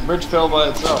do it, the bridge fell by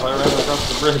itself. I ran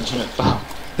across the bridge and it fell.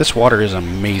 This water is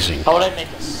amazing. How would I make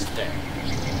a stick?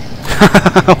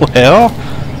 Well...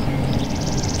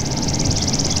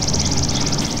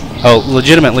 Oh,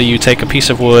 legitimately, you take a piece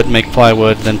of wood, make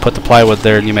plywood, then put the plywood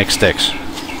there, and you make sticks.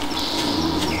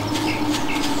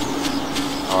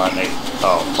 Oh, I make...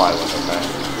 Oh, plywood, okay.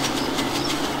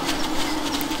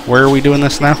 Where are we doing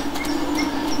this now?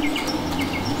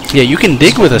 Yeah, you can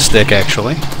dig with a stick,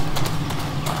 actually.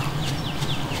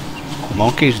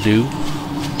 Monkeys do.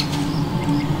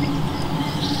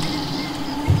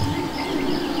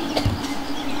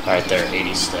 Alright, there are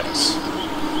 80 sticks.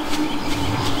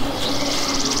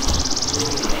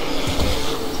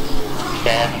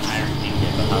 Okay, I have an iron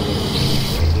ingot, but how do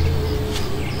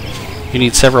You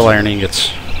need several iron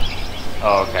ingots.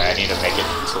 Oh, okay, I need to make it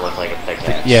to look like a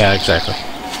pickaxe. Yeah, exactly.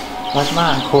 Like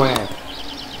mine, quick.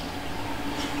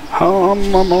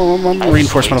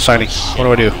 Reinforcement siding. What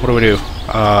do I do? What do we do?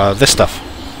 This stuff.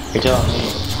 You're telling me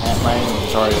half my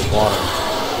inventory is water.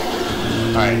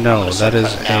 Alright, No, that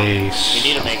is now, a we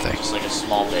need to make something. just like a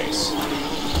small base.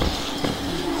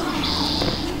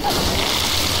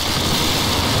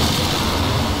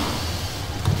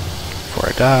 Before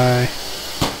I die.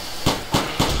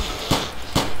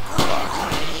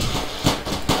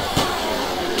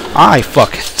 I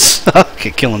fucking suck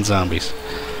at killing zombies.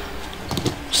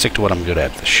 Stick to what I'm good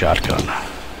at, the shotgun.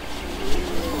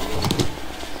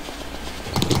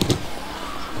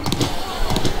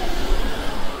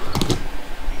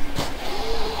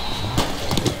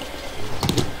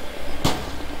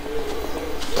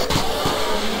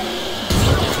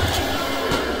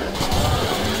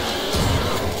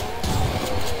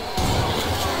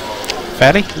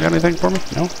 Fatty, you got anything for me?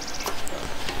 No?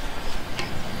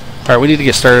 Alright, we need to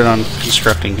get started on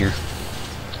constructing here.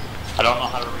 I don't know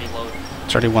how to reload.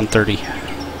 It's already 1:30.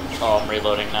 Oh, I'm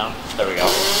reloading now. There we go.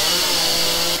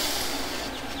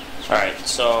 Alright,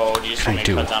 so do you just want me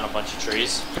to cut down a bunch of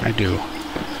trees? I do.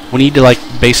 We need to, like,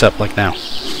 base up, like, now.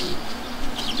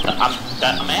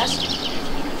 I'm asking.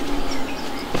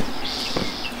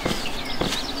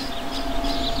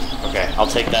 Okay, I'll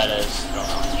take that as. I don't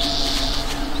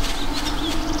know.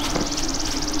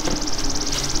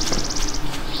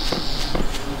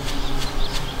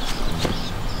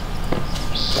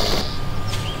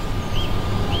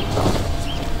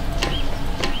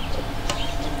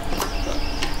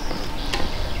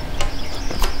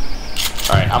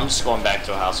 Alright, I'm just going back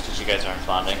to a house because you guys aren't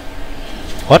responding.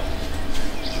 What?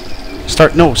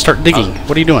 Start digging.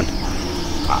 What are you doing?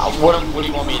 What do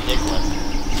you want me to dig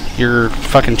with? Your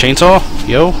fucking chainsaw?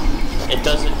 Yo? It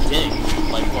doesn't dig.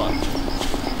 Like what?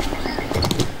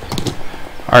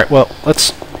 Alright, well,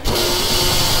 let's...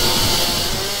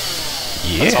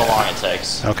 Yeah. That's how long it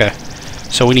takes. Okay.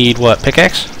 So we need, what,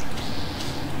 pickaxe?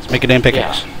 Let's make a damn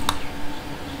pickaxe. Yeah.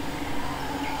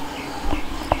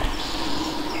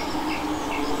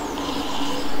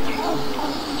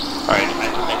 Alright, I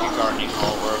can make a gardening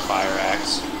hoe or a fire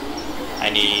axe. I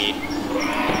need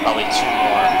probably 2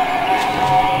 more.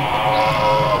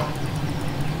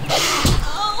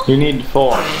 You need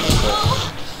 4.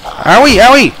 Owie,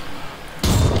 owie!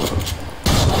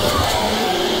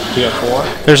 Do you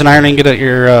have 4? There's an iron ingot at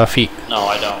your feet. No,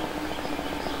 I don't.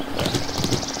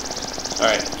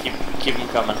 Alright, keep them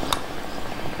coming.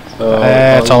 So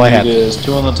That's all I you had. need is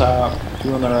 2 on the top,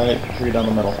 2 on the right, 3 down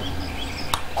the middle.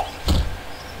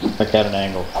 Like at an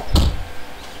angle.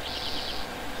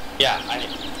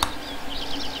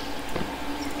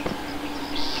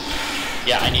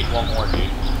 Yeah, I need 1 more, dude.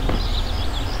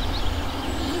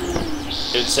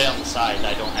 It would say on the side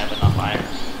I don't have enough iron.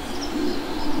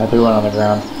 I threw one on the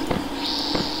ground.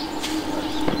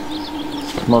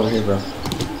 Come over here, bro.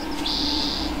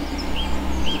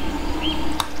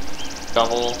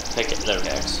 Double pick it. There we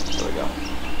go. There we go.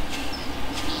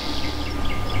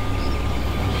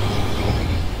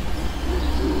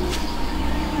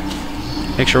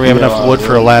 Make sure we have enough wood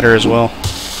for a ladder as well.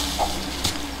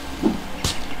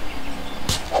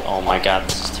 Oh my god,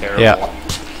 this is terrible. Yeah.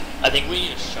 I think we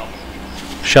need a shovel.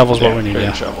 Shovel's what we need, big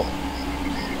yeah. shovel.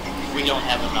 We don't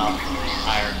have enough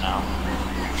iron now.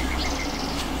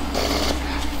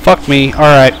 Fuck me.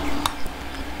 Alright.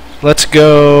 Let's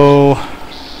go...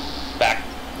 Back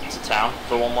to town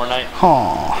for 1 more night.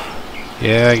 Aw.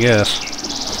 Yeah, I guess.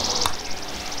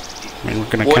 I mean, we're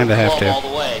gonna Wouldn't kinda have blow 'em all to.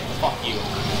 the way. Fuck you.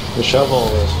 The shovel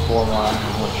is 4 more iron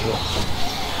than 1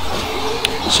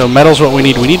 shovel. So metal's what we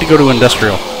need. We need to go to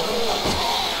industrial. I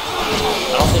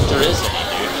don't think there is any,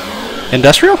 dude.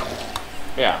 Industrial?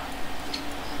 Yeah.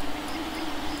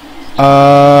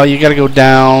 You gotta go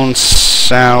down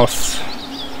south.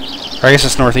 Or I guess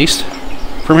it's northeast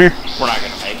from here. We're not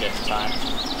gonna make it in time.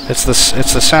 It's the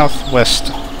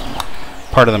southwest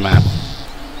part of the map.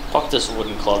 Fuck this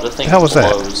wooden club. This thing The hell was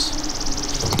that? blows.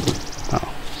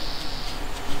 Oh.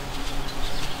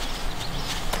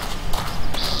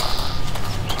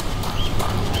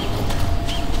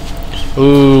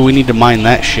 Ooh, we need to mine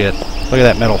that shit. Look at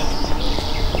that metal.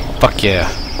 Fuck yeah.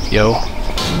 Yo.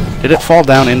 Did it fall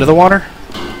down into the water?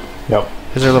 Yep.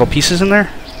 Is there little pieces in there?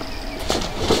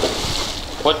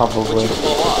 What? Probably. What'd you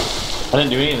blow up? I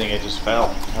didn't do anything, it just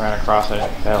fell. I ran across it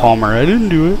and it fell. Palmer, I didn't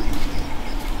do it.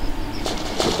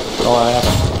 Oh, I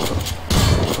happened.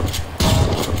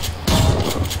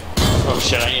 Oh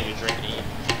shit, I need to drink and eat.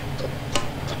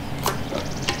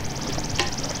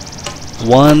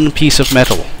 One piece of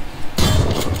metal.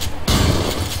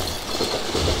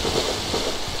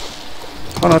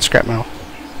 Oh no, it's scrap metal.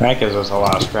 That gives us a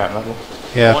lot of scrap metal.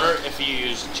 I Yeah. wonder if you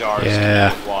use jars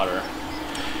Yeah. with water.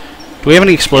 Do we have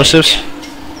any explosives?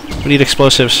 We need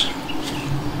explosives.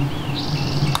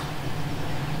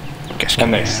 Guess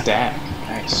And they yeah. stack.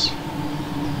 Nice.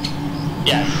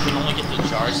 Yeah, you can only get the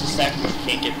jars to stack, but you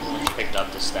can't get the ones picked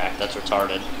up to stack. That's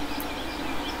retarded.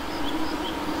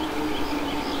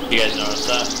 You guys notice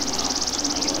that?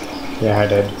 Yeah, I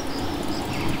did.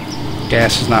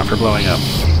 Gas is not for blowing up.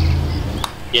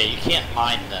 Yeah, you can't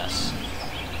mine this.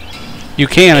 You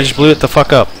can, I just blew it the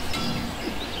fuck up.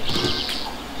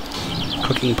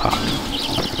 Cooking pot.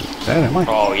 That I might.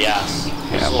 Oh, yes. Yeah,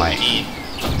 This it little might. neat.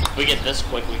 If we get this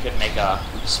quick, we could make a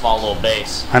small little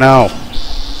base. I know.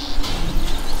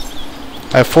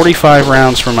 I have 45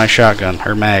 rounds for my shotgun,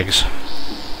 or mags.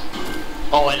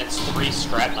 Oh, and it's 3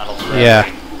 scrap metal for Yeah.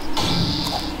 every.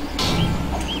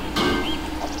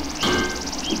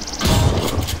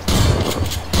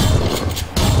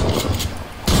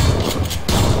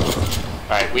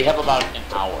 Alright, we have about an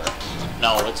hour.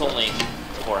 No, it's only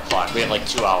 4 o'clock. We have like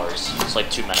 2 hours. It's like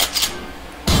 2 minutes.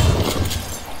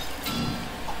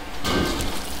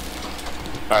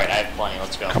 Alright, I have plenty.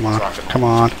 Let's go. Come on, Let's rock and come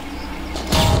roll. on.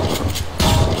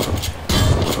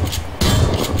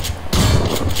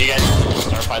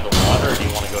 by the water, or do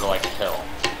you want to go to like a hill?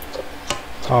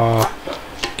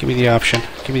 Give me the option.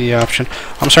 Give me the option.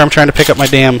 I'm sorry, I'm trying to pick up my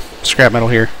damn scrap metal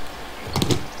here.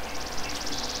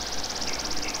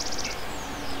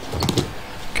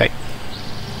 Okay.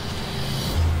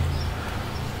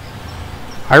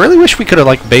 I really wish we could have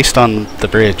like based on the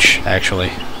bridge,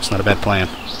 actually. It's not a bad plan.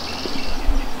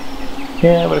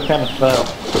 Yeah, but it kind of fell.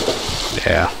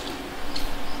 Yeah.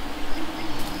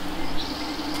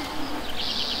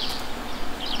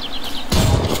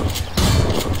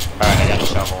 Alright, I got a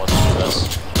shovel. Let's do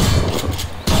this.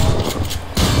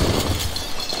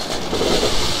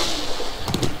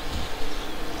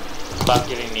 Stop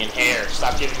giving me an air.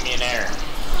 Stop giving me an air.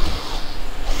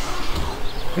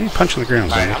 Why are you punching the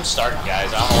ground, Alright, Zane? I'm starting,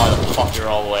 guys. I don't know why the fuck you're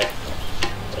all the way.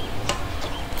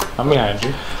 I'm behind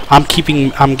you. I'm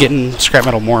getting scrap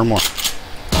metal more and more.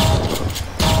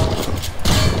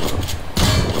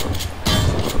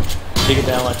 Dig it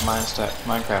down like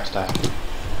Minecraft style.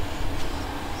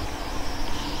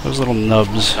 Those little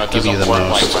nubs No, it give you doesn't the work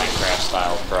like most. Minecraft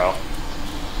style, bro.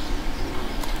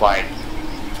 Like,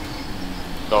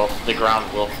 the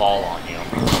ground will fall on you.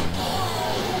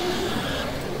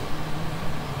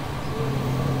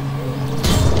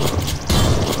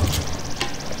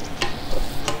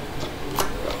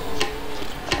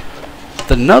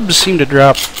 The nubs seem to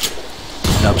drop.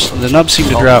 The nubs seem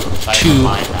to drop I two have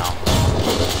mine now.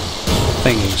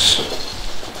 things.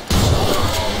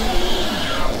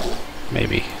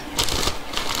 Maybe.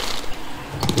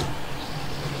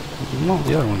 No,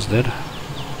 the other ones did.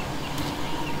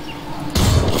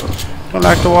 Don't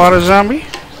like the water, zombie?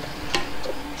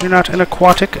 You're not an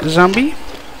aquatic zombie?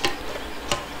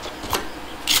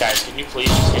 Guys, can you please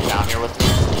just get down here with me?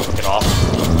 Get off.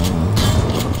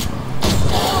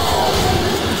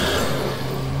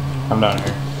 I'm down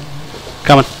here.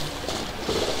 Coming.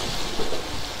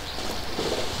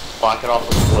 Block it off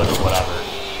with wood or whatever.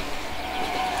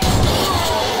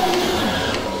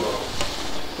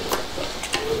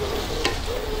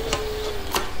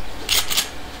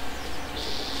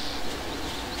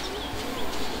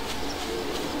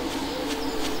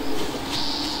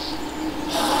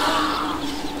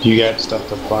 Do you got stuff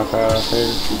to block out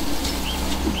here?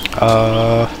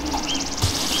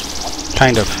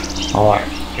 Kind of. A lot.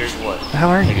 Here's wood. The hell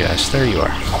are you guys? There you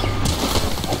are.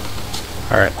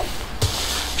 Alright.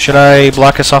 Should I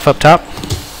block us off up top?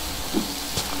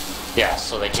 Yeah,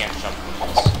 so they can't jump from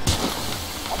this.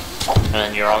 And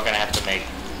then you're all gonna have to make...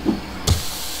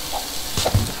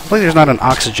 I believe there's not an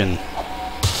oxygen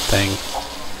thing.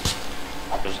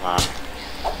 There's not.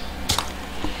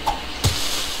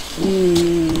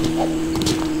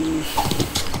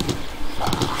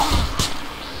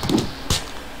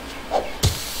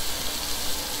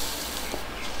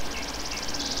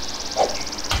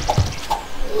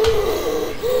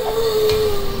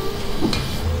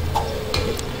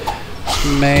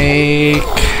 Make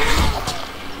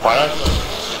Why don't you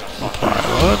fucking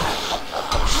plywood,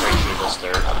 come straight through this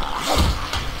dirt?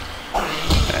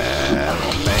 and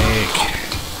we'll make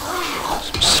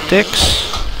some sticks,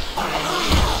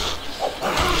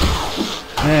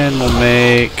 and we'll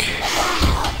make.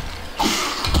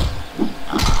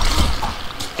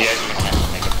 You guys are gonna have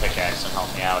to make a pickaxe and help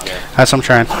me out here. That's what I'm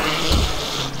trying.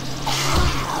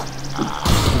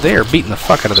 They are beating the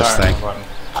fuck out of this Sorry, thing. button.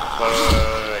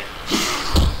 Wait.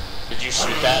 Did you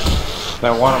shoot that?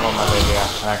 That one of them I did,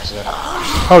 yeah, an accident.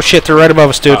 Oh shit, they're right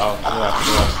above us, dude. Oh,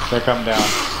 yeah. They're coming down.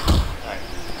 Alright.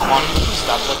 Come on,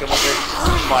 stop looking with your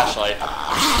flashlight. Get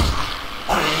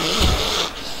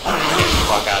the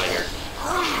fuck out of here.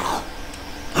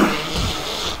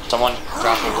 Someone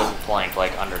drop a wooden plank,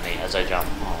 like, under me as I jump.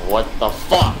 Oh, what the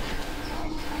fuck?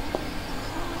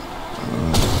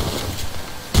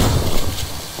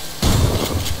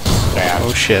 Bad.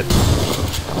 Oh shit.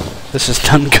 This is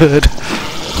done good.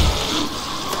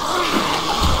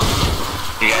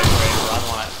 You guys ready to run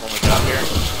when we get up here?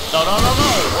 No, no, no, no!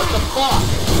 What the fuck?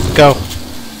 Go.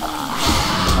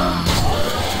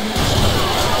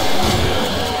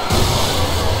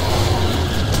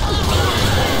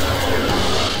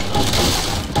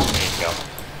 There you go.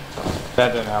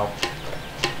 That didn't help.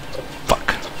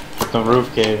 Fuck. The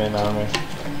roof gave in on me.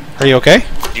 Are you okay?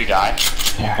 Did you die?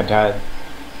 Yeah, I died.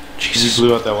 Jesus. You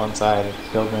blew out that one side. It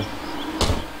killed me.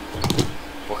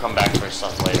 We'll come back for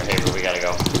stuff later. Hey, but we gotta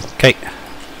go. Okay.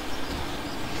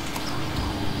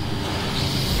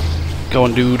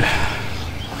 Going, dude. My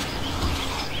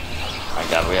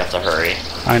god, we have to hurry.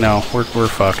 I know. We're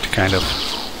fucked, kind of.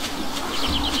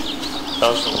 That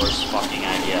was the worst fucking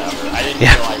idea ever. I didn't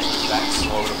Yeah. realize it was that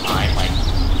slow to mine, like...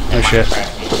 No in shit.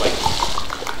 Minecraft, you, like,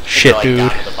 Shit, like, dude. down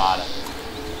to the bottom.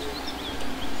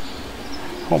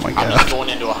 Oh my I'm just god. going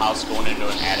into a house, going into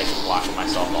an attic, and blocking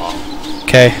myself off.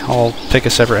 Okay, I'll pick a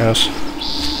separate house.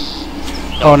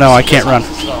 No, Oh no, I this can't run. house,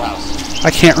 this is our house.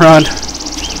 I can't run.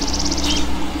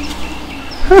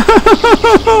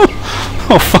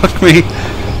 Oh fuck me.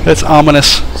 That's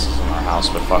ominous. This isn't our house,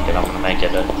 but fuck it, I'm gonna make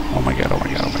it. Oh my god, oh my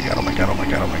god, oh my god, oh my god, oh my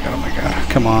god, oh my god, oh my god.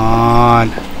 Come on.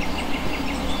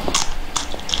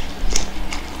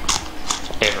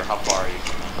 Favor, how far are you?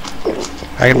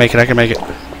 I can make it, I can make it.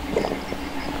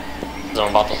 So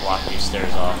I'm about to block these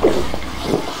stairs off.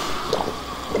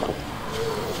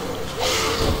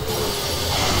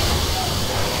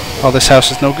 Oh, this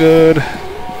house is no good.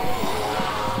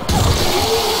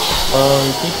 Well,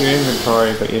 you keep your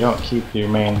inventory, but you don't keep your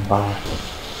main bar.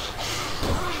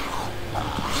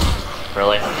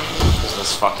 Really? Is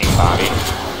this fucking body?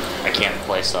 I can't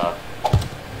place up.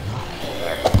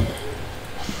 There.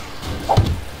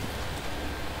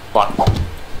 Block.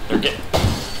 They're getting.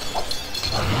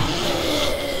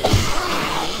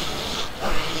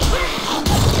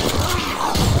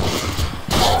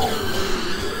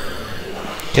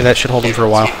 Okay, that should hold him for a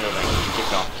while. Keep moving. Keep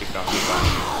going, keep going, keep going.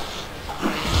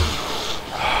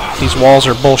 These walls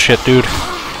are bullshit, dude.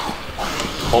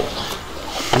 Oh.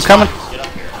 I'm coming. Get up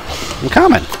here. I'm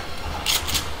coming.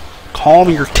 Calm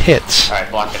your tits. Alright,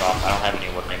 block it off. I don't have any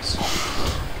whippings.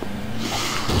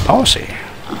 Policy.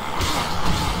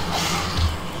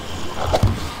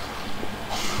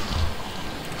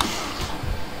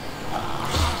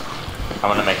 I'm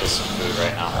gonna make us some food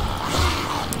right now.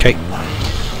 Okay.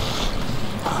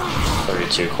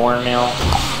 32 cornmeal.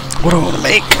 What do I want to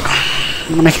make? I'm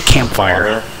gonna make a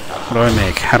campfire. What do I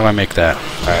make? How do I make that?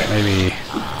 Alright. Maybe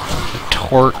a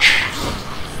torch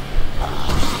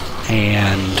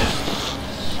and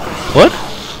wood?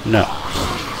 No.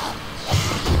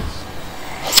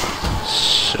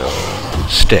 So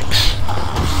sticks.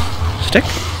 Stick?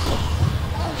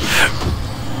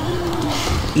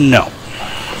 No.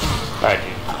 Alright, do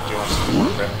you want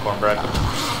some cornbread?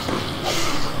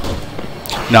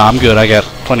 No, I'm good. I got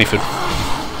plenty of food.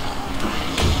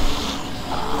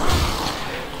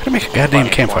 How to make a goddamn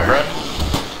campfire? Cornbread?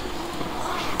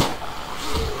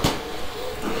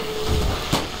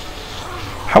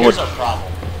 How would? Here's our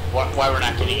problem. Why we're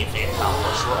not getting anything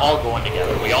accomplished. We're all going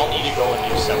together. We all need to go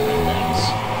and do separate things.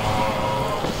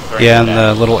 Yeah, in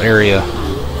the little area.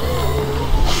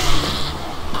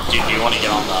 Do you want to get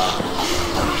on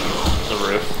the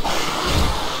roof?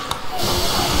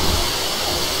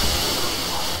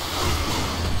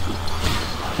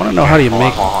 I want to know how do you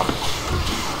make. Hold on.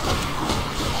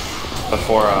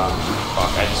 Before,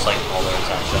 fuck, I just like all their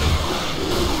attention.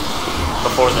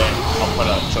 Before then, I'll put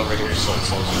a over here so it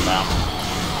slows them down.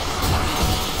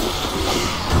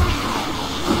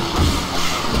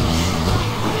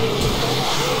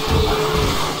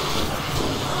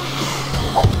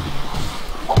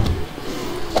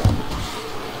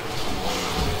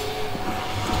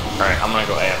 Alright, I'm gonna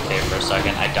go AFK for a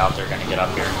second. I doubt they're gonna get up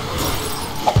here.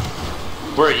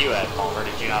 Where are you at, Palmer?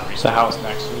 Did you not reach The house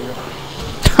next to you.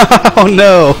 Oh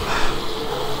no!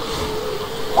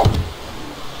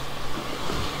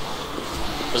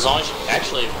 As long as you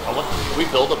actually, can we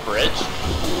build a bridge?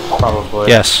 Probably.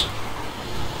 Yes.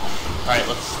 Alright,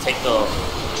 let's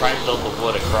try and build the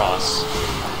wood across.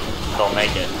 They'll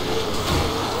make it.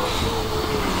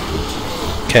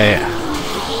 Okay.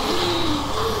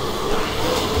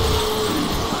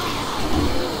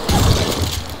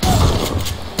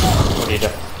 What do you do?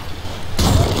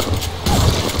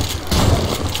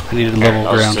 I needed level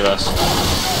I'll just ground. do this.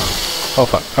 Oh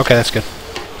fuck. Okay, that's good.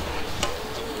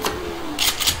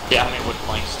 Yeah, how many wood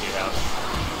planks do you have?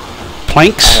 I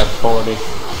Planks? have 40.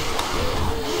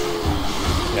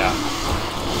 Yeah.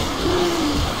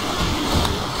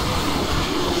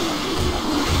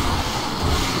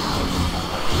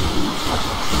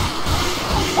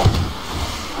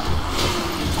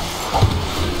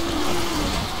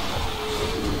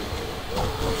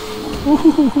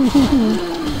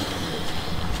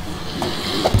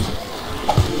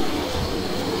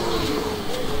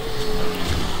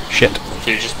 Shit.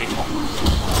 Dude, just be cool.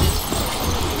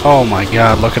 Oh my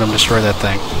god, look at them destroy that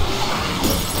thing.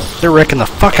 They're wrecking the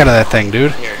fuck out of that thing,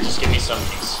 dude. Here, just give me some of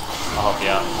these. I'll help you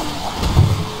out.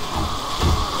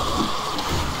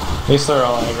 At least they're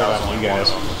all angry That was on only you one of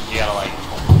guys. them. You gotta like...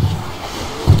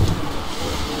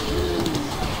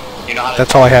 You know how to...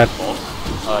 That's all I had. Oh,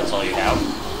 that's all you have?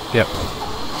 Yep.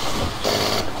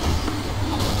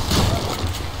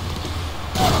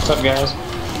 What's up, guys?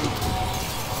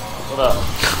 What up?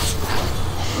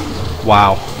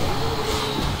 Wow.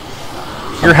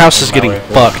 Your house is getting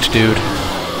fucked, dude.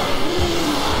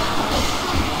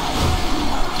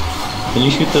 Can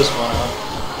you shoot this one out?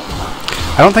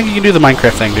 I don't think you can do the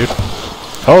Minecraft thing, dude.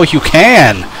 Oh, you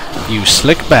can! You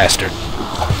slick bastard.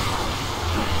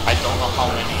 I don't know how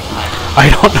many times. I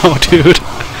don't know, dude.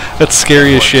 That's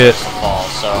scary as shit. Fall,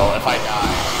 so if I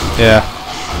die. Yeah.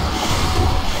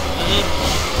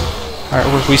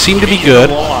 Alright, we seem to be good.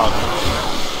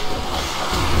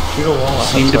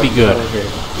 Seem to be good.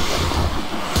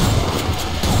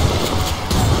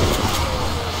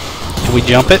 Can we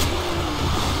jump it?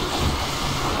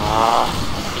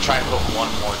 Try and put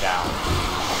one more down.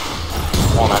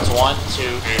 Well, that's 1, 2,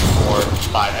 3, 4,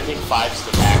 5. I think 5's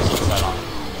the max it's set on.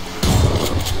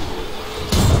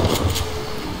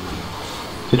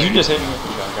 Did you just hit me with the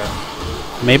gun?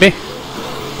 Maybe?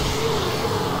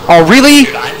 Oh, really?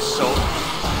 Dude, I'm so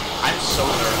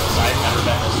nervous. I've never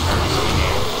been this nervous in a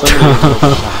game. Somebody with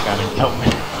a shotgun and help me.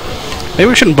 Maybe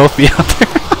we shouldn't both be out there.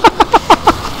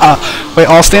 Wait,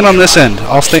 I'll stand on this end.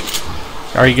 I'll stay.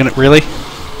 Are you gonna really?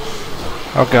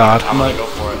 Oh god. I'm gonna go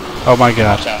for it. Oh my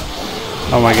god. Watch out.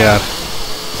 Oh my god.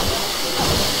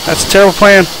 That's a terrible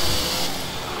plan.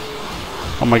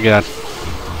 Oh my god.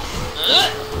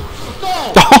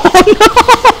 Oh no!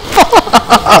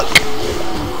 Fuck!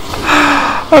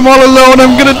 I'm all alone.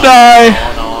 I'm gonna die.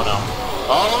 Oh no, no.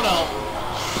 Oh no.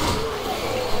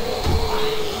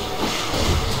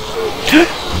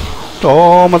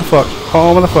 Oh motherfucker.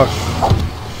 Oh motherfucker.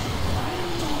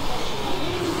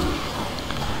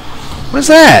 What is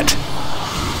that?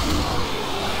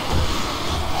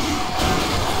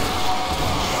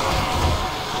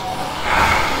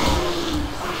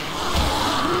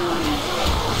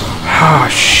 Ah,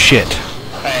 shit.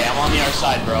 Hey, I'm on the other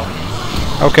side, bro.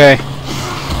 Okay.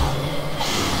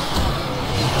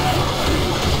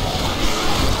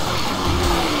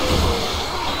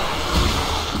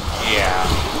 Yeah.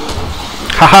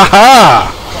 Ha ha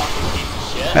ha! Fucking piece of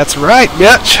shit. That's right,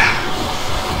 bitch.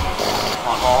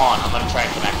 Hold on. I'm gonna try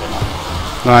and connect it.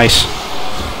 Nice.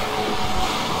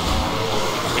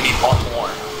 We need one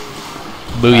more.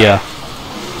 Booyah.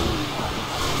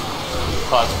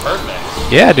 Oh, it's perfect.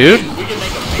 Yeah, dude. We can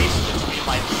make a base between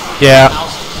my Yeah.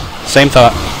 houses. Same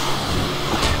thought.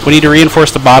 We need to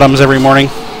reinforce the bottoms every morning.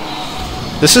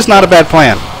 This is not a bad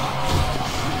plan.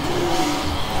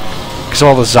 Because of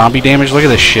all the zombie damage. Look at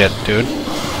this shit, dude.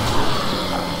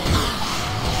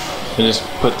 It just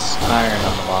puts iron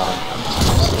on the bottom.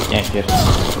 You can't get it.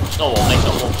 No, we'll make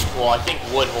the whole. Well, I think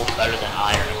wood holds better than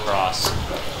iron across.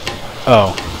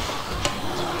 Oh.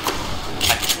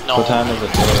 No. What time is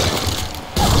it today?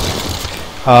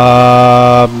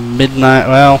 Midnight.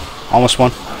 Well, almost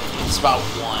 1. It's about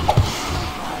 1.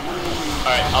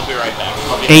 Alright, I'll be right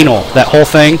back. Anal. That whole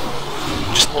thing.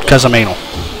 Just because I'm anal.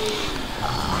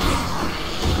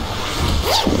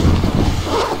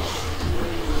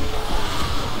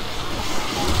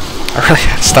 I really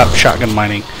gotta stop shotgun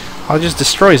mining. Oh, it just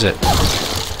destroys it.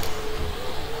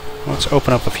 Let's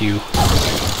open up a few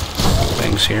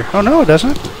things here. Oh no, it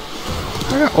doesn't.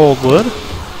 I got old wood.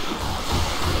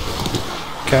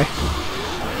 Okay.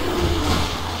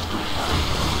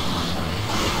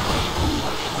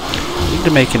 Need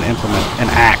to make an implement. An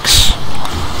axe.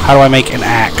 How do I make an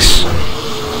axe?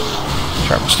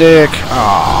 Sharp stick.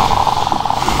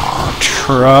 Aww.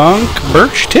 Trunk.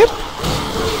 Birch tip?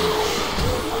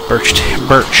 Birch tip.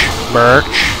 Birch.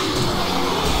 Birch.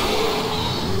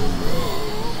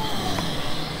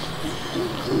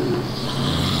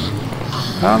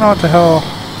 I don't know what the hell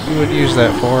you would use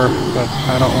that for, but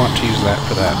I don't want to use that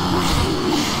for that.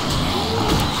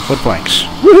 Wood planks.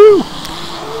 Woohoo!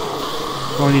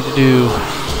 What do I need to do?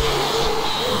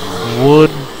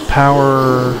 Wood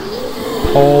power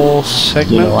pole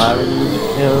segment? You know why we need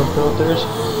air filters?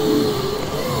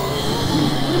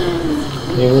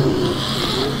 Here.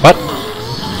 What?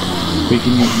 We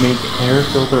can make air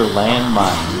filter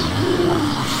landmines.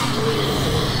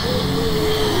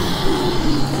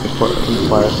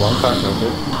 Requires 1 car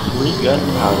filter, 3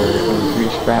 gunpowder, and 3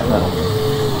 scrap metal.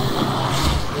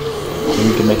 And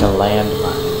we can make a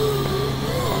landmine.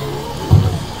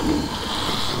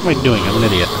 What am I doing? I'm an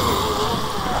idiot.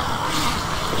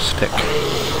 Stick.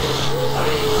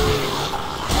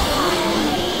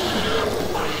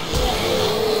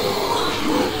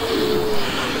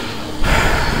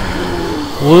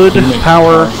 Wood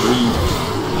power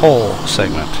pole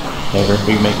segment. Never.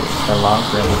 We make it a long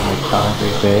frame, we can make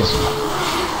concrete base.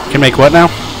 Can make what now?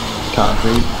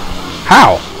 Concrete.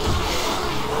 How?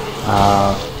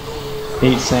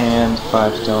 8 sand,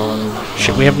 5 stone.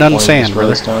 Shit, we have none sand,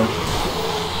 brother. Stone.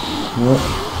 Yep.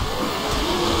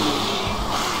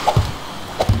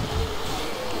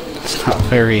 It's not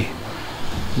very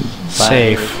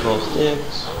safe.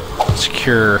 Sticks.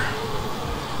 Secure.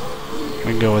 We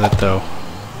can go with it though.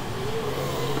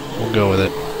 We'll go with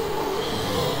it.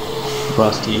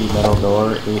 Rusty metal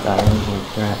door, 8 iron, holy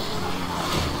crap.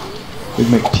 We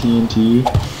can make TNT.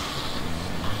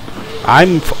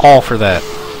 I'm all for that.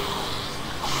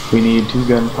 We need 2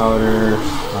 gunpowder,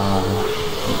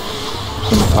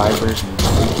 some fibers and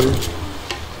paper.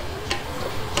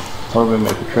 Or we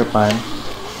make a trip mine,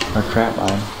 or trap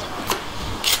mine. I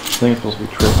think it's supposed to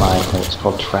be trip mine, but it's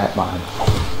called trap mine.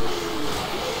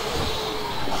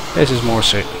 This is more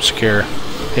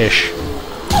secure-ish.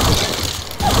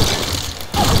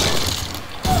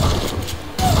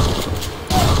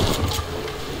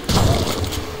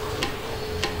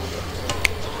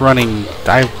 Running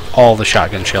all the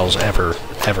shotgun shells ever.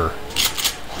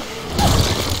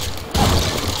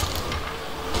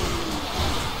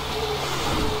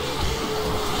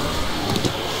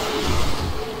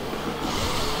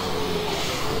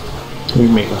 We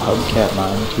make a hubcap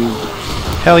mine too.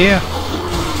 Hell yeah.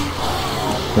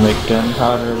 To make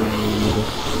gunpowder, we need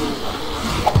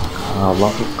a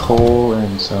lump of coal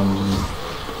and some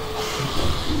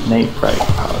nitrite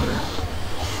powder.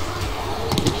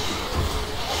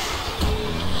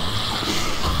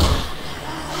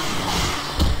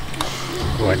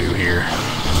 What do I do here?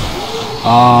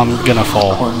 I'm gonna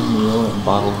fall. Cornmeal and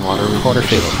bottled water. Quarter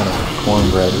fill. Kind of like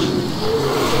cornbread.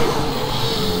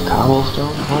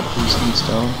 Cobblestone? What? We just need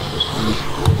stone.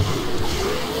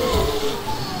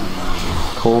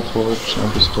 Coal torch,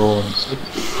 and pistol, and stick.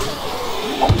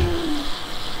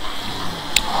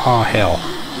 Oh hell.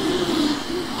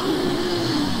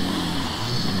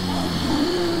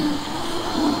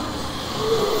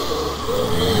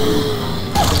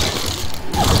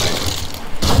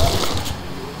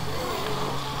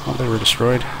 Oh, they were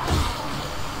destroyed.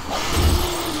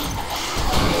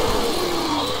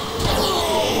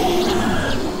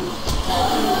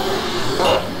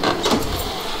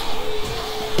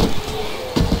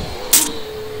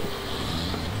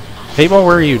 Hey, ball,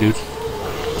 where are you, dude?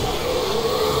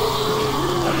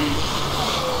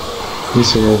 He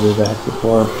said he'll be back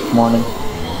before morning.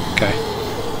 Okay.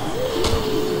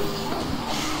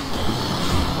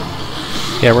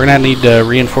 Yeah, we're gonna need to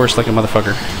reinforce like a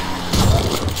motherfucker.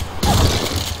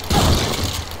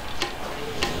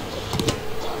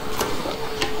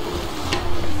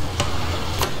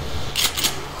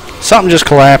 Something just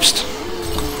collapsed.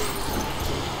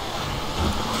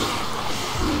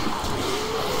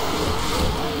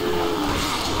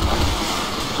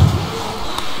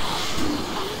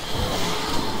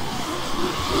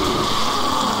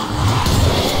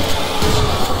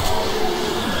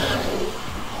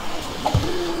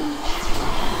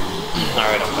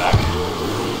 Alright, I'm back.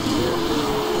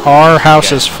 Our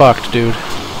house is fucked, dude.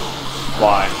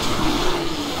 Why?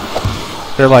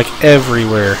 They're like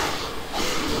everywhere.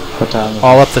 What time is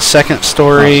All up the second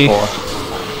story. House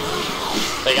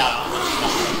They got on.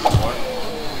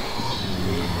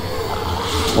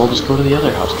 Well, just go to the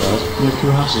other house, guys. We have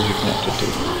 2 houses you're connected to.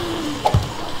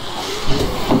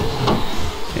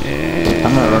 Yeah.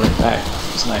 I'm not running back.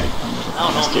 It's night. I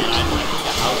don't know, man. I think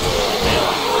a house is okay.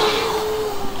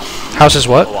 House is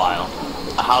what? A while.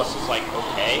 A house is like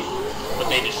okay, but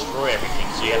they destroy everything,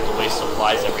 so you have to waste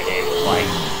supplies every day with like.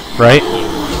 Right?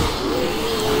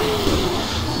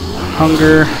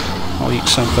 Hunger. I'll eat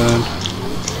something.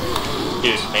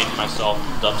 Dude, made myself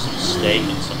dump some steak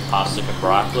and some pasta and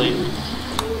broccoli.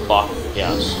 Fuck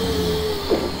yes.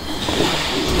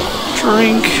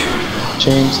 Drink.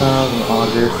 Chainsaws and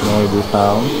auger can only be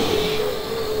found.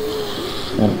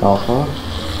 And alpha.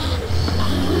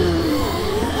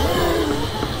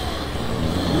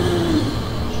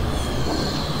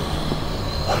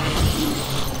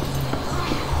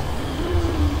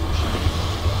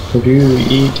 So do you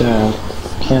eat a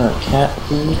can of cat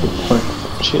food or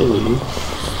chili,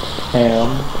 ham,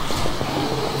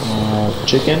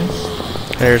 chicken,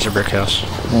 There's a brick house.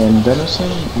 and venison?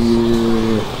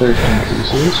 You 13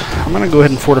 pieces. I'm gonna go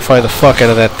ahead and fortify the fuck out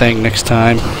of that thing next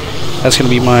time. That's gonna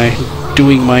be my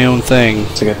doing my own thing.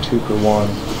 It's like a 2 for 1.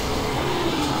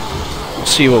 We'll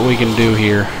see what we can do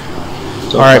here.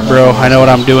 So Alright, for bro. nothing I know what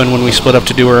I'm else. doing when we split up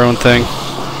to do our own thing.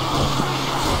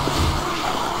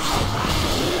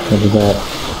 Look at that.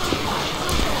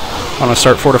 I'm gonna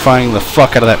start fortifying the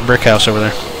fuck out of that brick house over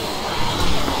there.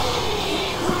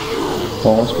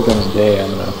 Well, once it becomes day,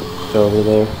 I'm gonna go over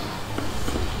there.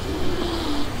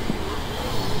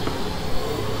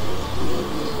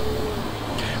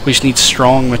 We just need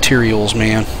strong materials,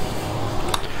 man.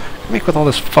 Make with all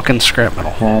this fucking scrap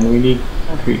metal. And we need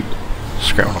concrete.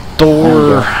 Scrap metal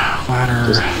door, Just,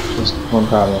 ladder, just one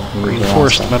problem. We need the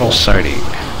reinforced last metal stuff. siding.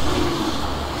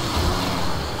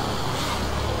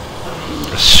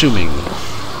 Assuming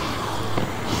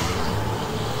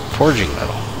forging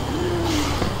metal.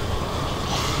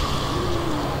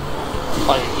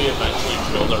 Like, if we eventually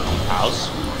build our own house,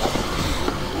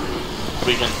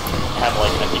 we can have,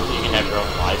 like, I think you can have your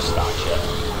own livestock shit.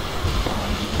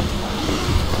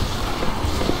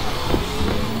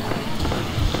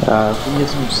 If we get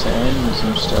some sand and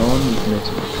some stone, we can make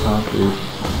some concrete.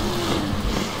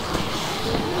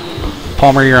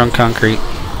 Palmer, you're on concrete.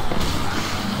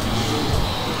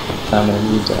 I'm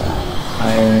gonna need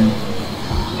iron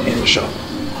and a shovel.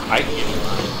 I can give you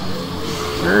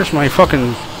mine. Where's my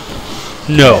fucking...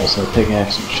 No. Okay, so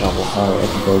pickaxe and shovel. Alright, I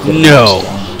can go get No. some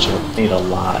stone, which I need a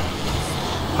lot.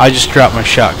 I just dropped my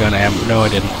shotgun ammo. No, I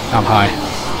didn't. I'm high.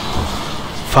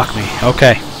 Fuck me.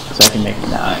 Okay. So I can make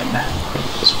 9.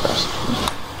 This first.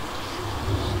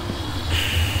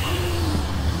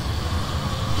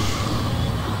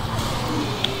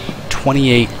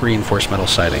 $28 reinforced metal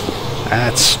siding.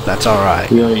 That's all right.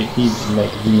 We only need to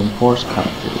make reinforced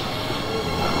concrete,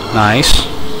 Nice.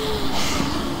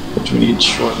 which we need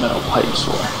short metal pipes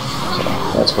for. So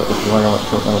that's what, if you wonder what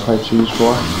short metal pipes are used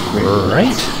for.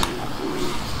 Right.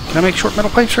 Can I make short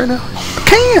metal pipes right now? I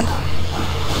can.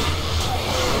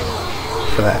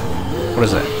 For that. What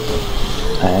is that?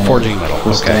 And Forging metal.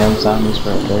 We'll Okay. stay on zombies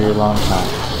for a very long time.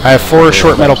 I have 4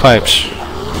 short metal pipes.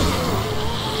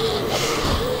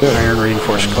 Good. Iron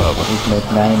reinforced club. We can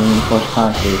make 9 reinforced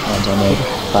concrete once I make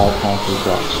 5 concrete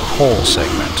blocks. Whole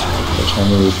segment. Which I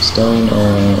need stone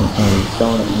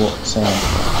and wood, sand.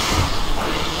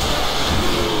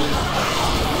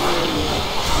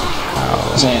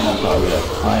 Sand I'll probably have to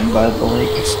find by the lake.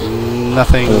 It's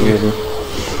nothing. Or the river.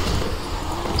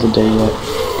 It's a day yet.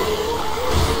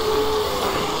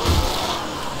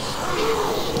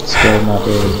 It's still not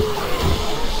day, is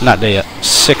it? Not day yet.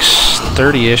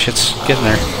 6:30-ish. It's getting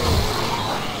there.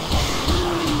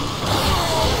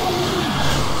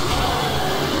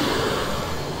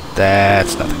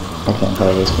 That's nothing. I can't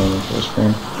play this game in full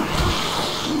screen.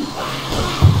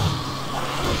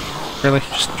 Really?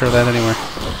 Just throw that anywhere.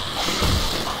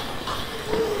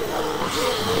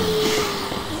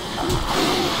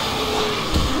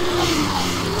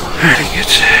 Iron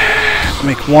ingot.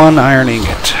 Make 1 iron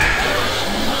ingot.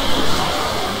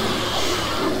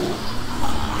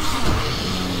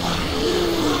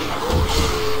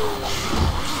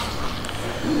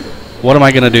 What am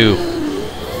I gonna do?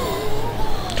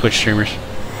 Twitch streamers.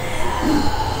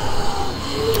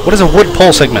 What is a wood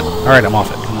pole segment? Alright, I'm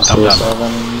off it. I'm done.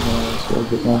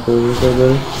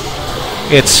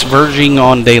 It's verging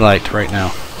on daylight right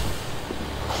now.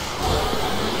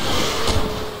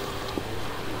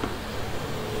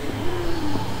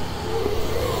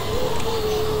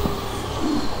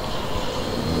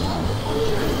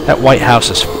 That White House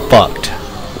is fucked.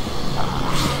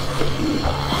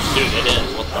 Dude, it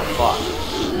is. What the fuck?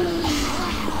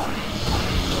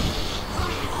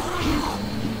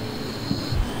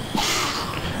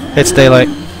 It's daylight.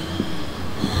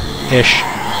 Ish.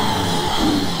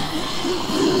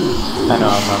 I know,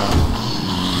 I'm running.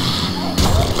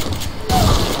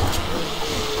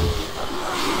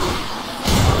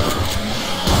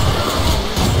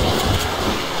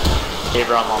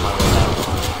 Gabriel, I'm on my way now.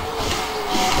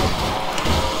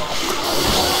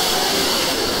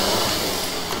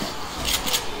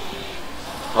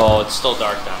 Oh, it's still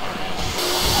dark down here, man.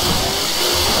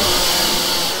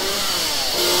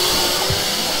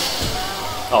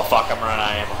 Oh fuck, I'm running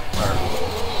out of ammo.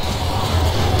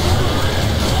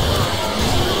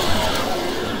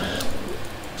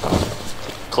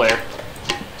 Clear.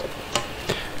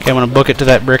 Okay, I'm gonna book it to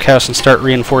that brick house and start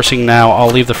reinforcing now. I'll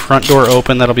leave the front door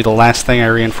open. That'll be the last thing I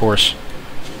reinforce.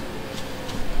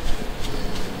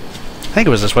 I think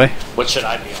it was this way. What should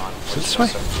I be on? Is it this way?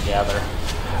 Gather.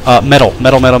 Metal.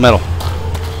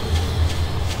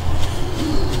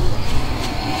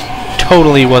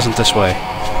 Totally wasn't this way.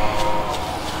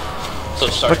 So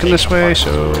start Looking this taking way, apart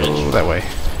so the bridge. that way.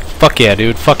 Fuck yeah,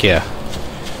 dude. Fuck yeah.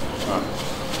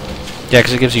 Yeah,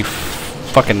 because it gives you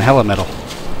fucking hella metal.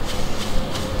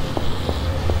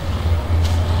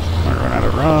 I'm gonna run out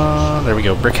of run. There we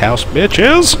go. Brick house,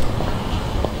 bitches.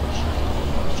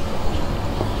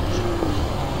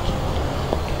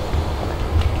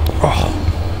 Oh,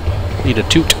 need a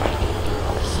toot.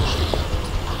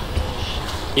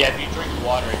 Yeah, if you drink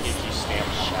water, it gives you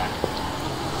stamina back.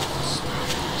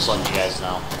 Just letting you guys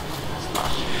know.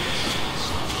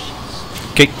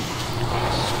 Okay.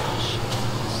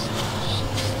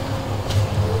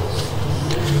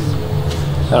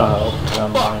 That'll help,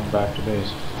 I'm running back to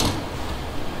base.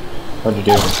 What'd you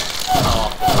do?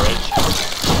 Off the bridge.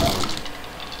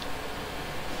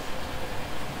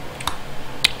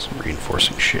 Some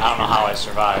reinforcing shit. I don't know how I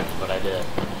survived, but I did.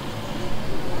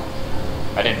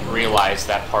 I didn't realize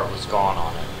that part was gone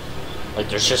on it. Like,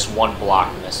 there's just one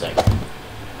block missing.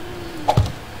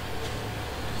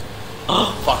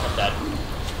 Fuck, I'm dead.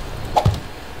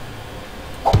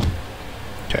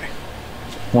 Okay.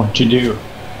 What'd you do?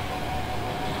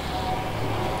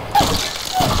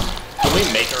 Can we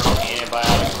make our own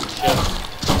antibiotics and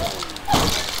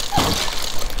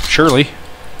shit? Surely.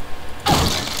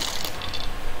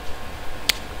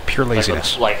 Pure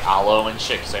laziness. Like aloe and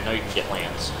shit, because I know you can get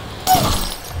lands.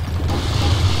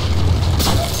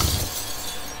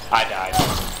 I died.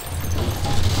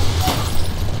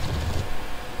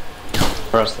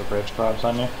 Press the bridge collapse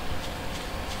on you.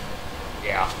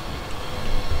 Yeah.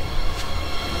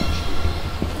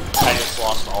 I just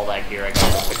lost all that gear. I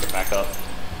gotta go pick it back up.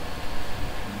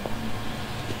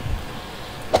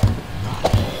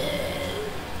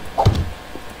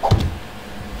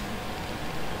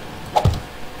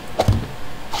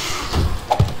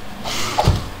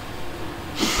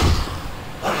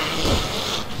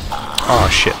 Oh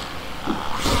shit.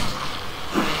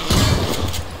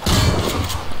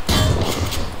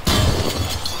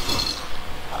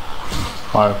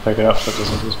 I'll pick it up so it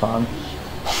doesn't respawn.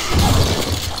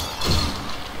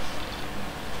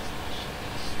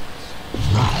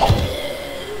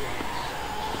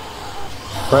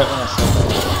 Right when I said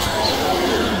that.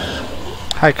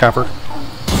 Hi, Copper.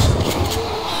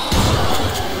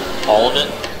 All of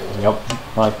it? Yep.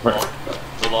 Like,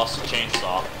 We lost the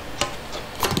chainsaw.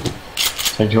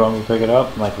 so do you want me to pick it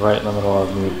up? Like right in the middle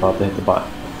of me, probably hit the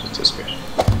button. Just disappears.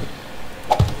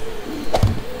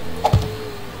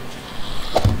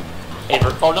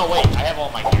 Oh no, wait! I have all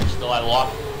my gear still. I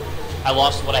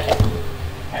lost what I had.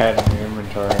 Had in your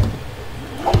inventory.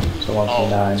 So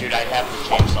 139. Dude, I have the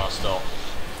chainsaw still.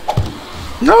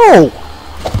 No!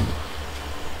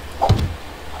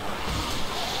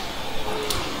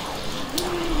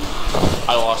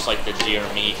 I lost like the deer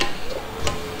meat.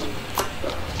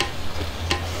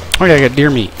 Okay, I got deer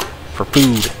meat for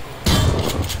food.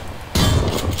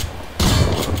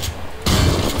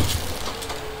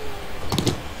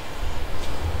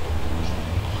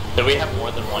 Do we have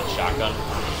more than one shotgun?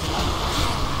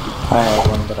 I had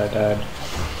one, but I died.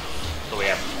 So we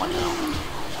have one now.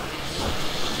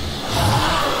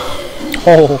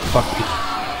 Oh, fuck me.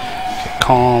 Okay,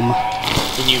 calm.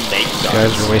 Can you make You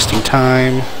guns? guys are wasting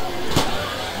time.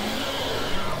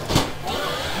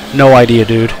 No idea,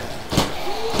 dude. I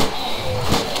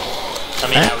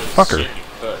mean, That I would fucker. assume you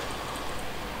could.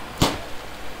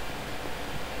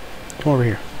 Come over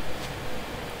here.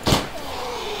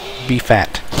 Be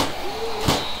fat.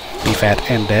 Be fat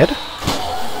and dead.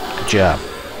 Good job.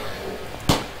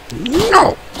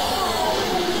 No!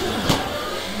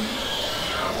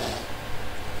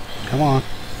 Come on.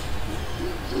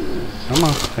 Come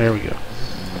on. There we go.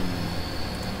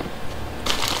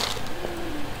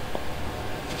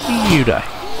 You die.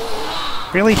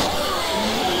 Really?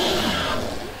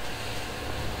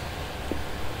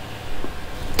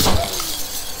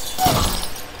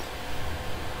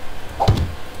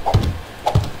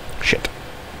 Shit.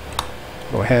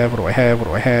 What do I have? What do I have? What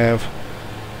do I have?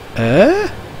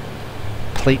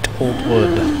 Plate old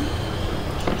wood.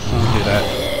 I'll do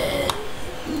that.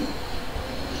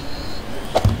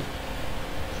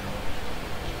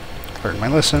 Learn my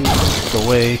lesson. Go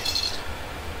away.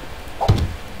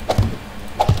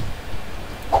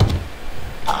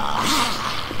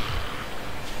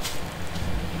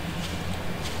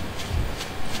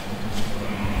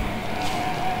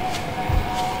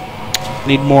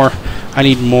 Need more. I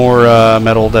need more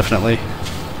metal, definitely.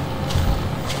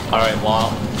 Alright,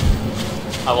 well,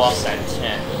 I lost that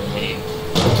 10. We need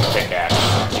pickaxe.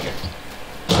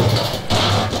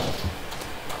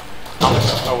 How much?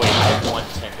 Oh wait, I have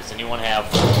 110. Does anyone have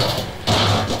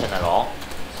 10 at all?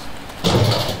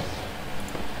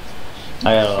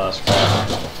 I got a lot of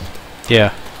scrap.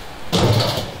 Yeah.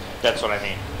 That's what I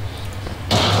mean.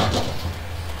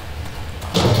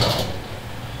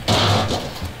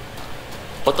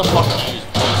 What the fuck do you use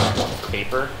books?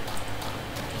 Paper?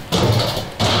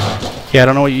 Yeah, I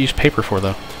don't know what you use paper for,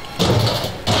 though.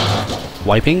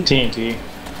 Wiping? TNT.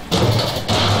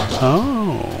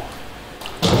 Oh.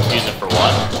 Use it for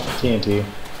what? TNT.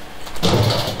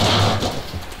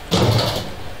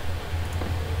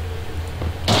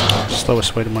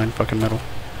 Slowest way to mine fucking metal.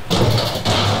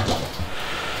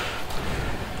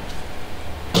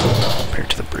 Compared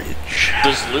to the bridge.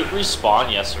 Does loot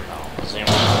respawn, yes or no? Does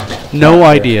anyone know? No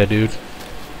idea, dude.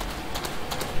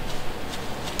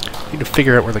 Need to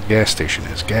figure out where the gas station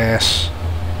is. Gas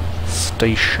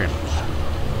station.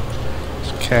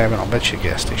 There's a cabin. I'll bet you a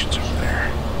gas station's over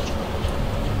there.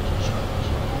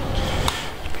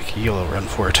 Make a yellow run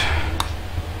for it.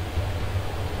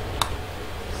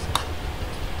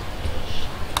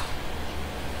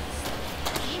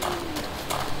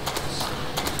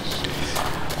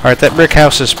 Alright, that brick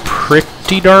house is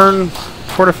pretty darn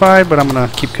fortified, but I'm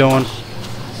gonna keep going.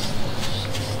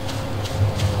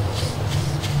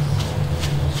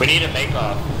 We need to make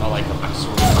a like a box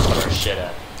where we can put our shit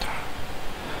at.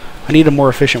 I need a more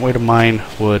efficient way to mine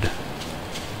wood.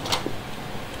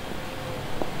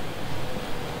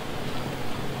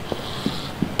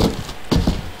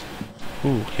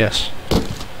 Ooh, yes.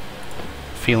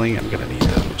 Feeling I'm gonna need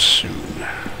those soon.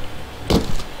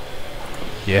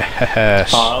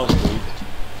 Yes.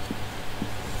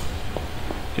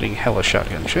 Getting hella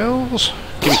shotgun shells.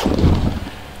 Give me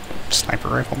sniper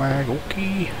rifle mag.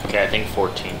 Okay. Okay, I think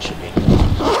 14 should be.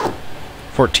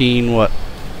 14 what?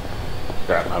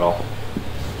 Scrap metal.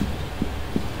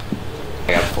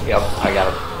 I got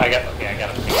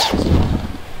a pickaxe.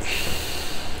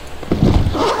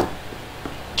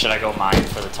 Should I go mine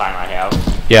for the time I have?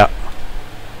 Yeah.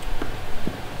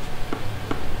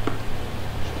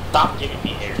 Stop giving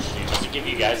me air shit. Does it give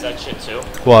you guys that shit too?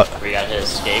 What? We got his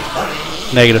escape.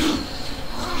 Negative.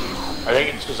 I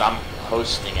think it's because I'm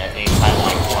hosting it anytime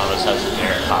like one of us has an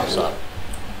air, it pops up.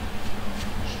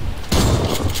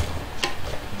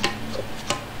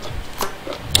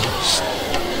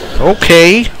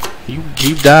 Okay.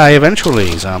 You die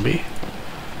eventually, zombie.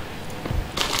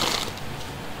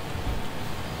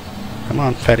 Come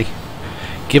on, Fatty.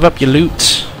 Give up your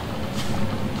loot.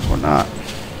 Or not.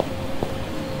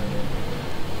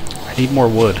 I need more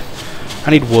wood.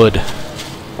 I need wood.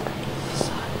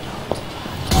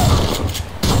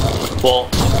 Well,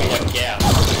 if we have gas,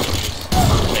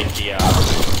 take the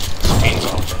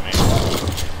chainsaw from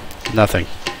me. Nothing.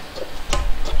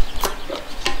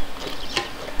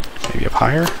 Maybe up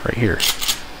higher? Right here.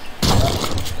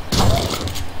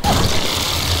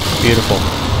 Beautiful.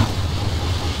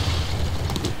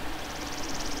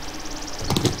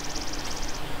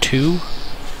 Two.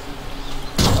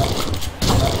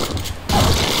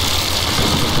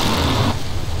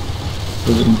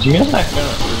 Do you guys knock down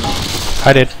a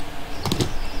I did. tree?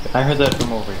 I heard that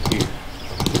from over here.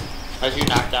 How'd you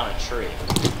knock down a tree?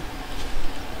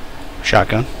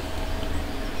 Shotgun.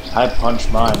 I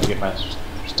punched mine to get my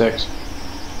sticks.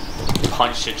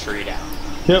 Punch a tree down.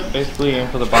 Yep, basically aim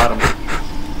for the bottom.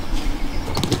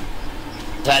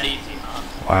 That easy,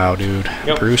 huh? Wow, dude.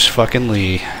 Yep. Bruce fucking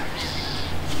Lee.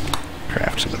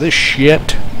 Craft some of this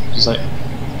shit. Just like,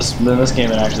 in this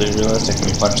game, it actually is realistic. When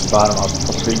you punch the bottom,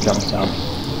 the tree comes down.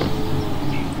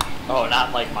 Oh,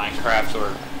 not like Minecraft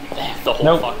where the whole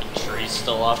Nope. fucking tree's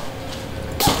still up.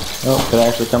 Nope, it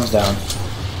actually comes down.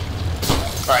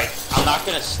 Alright, I'm not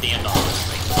gonna stand on this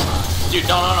thing. Dude,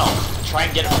 no. Try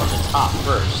and get it from the top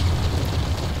first.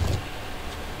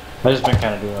 I've just been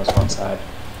kind of doing this one side.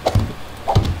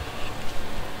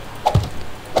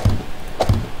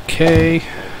 Okay.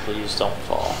 Please don't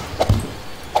fall.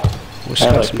 We'll I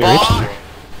got like some big- grapes in there.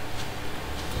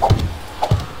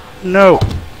 No.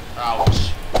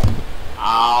 Ouch.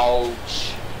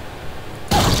 Ouch.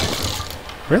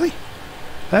 Really?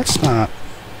 That's not.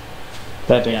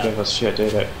 That didn't Yeah. give us shit,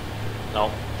 did it?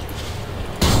 No.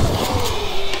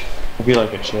 I feel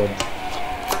like it should.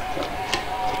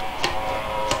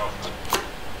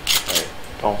 Alright,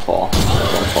 don't fall.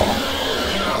 Don't fall.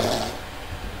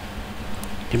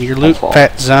 Give me your loot, fall.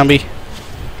 fat zombie.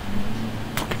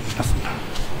 Nothing.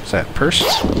 Is that purse?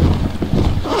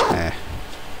 Eh.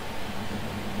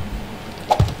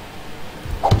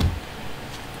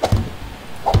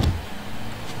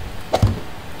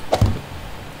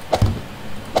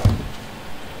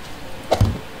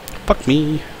 Fuck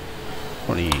me.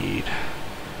 What do you need?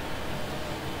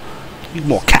 Need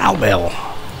more cowbell.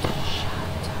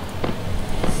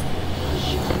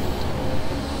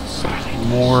 I need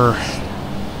more.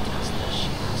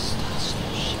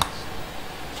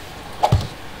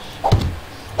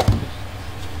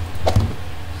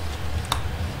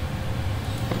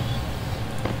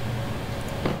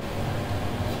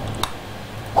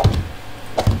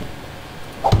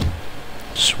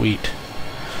 Sweet.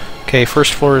 Okay,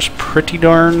 first floor is pretty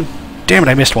darn... Damn it,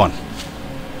 I missed one.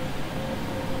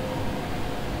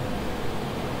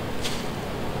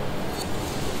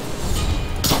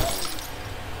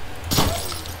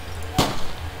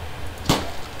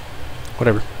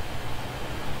 Whatever.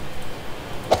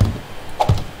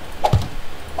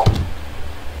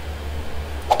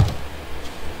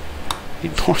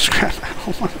 Need more scrap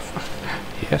metal,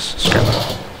 motherfucker. Yes, scrap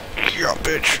metal. Yeah,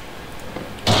 bitch.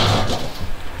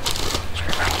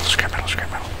 Scrap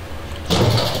metal.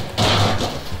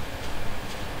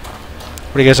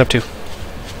 What are you guys up to?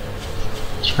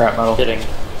 Scrap metal. Hitting.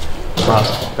 Lots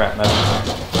of scrap metal.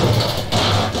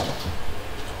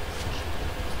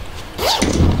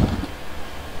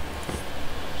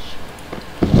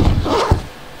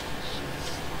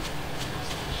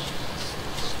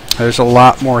 There's a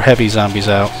lot more heavy zombies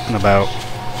out and about.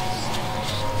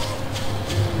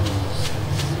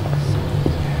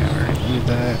 Alright, need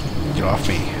that. Get off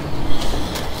me.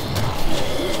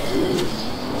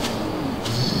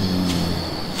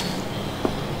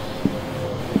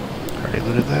 Already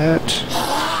looted that.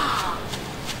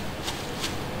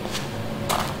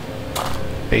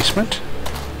 Basement.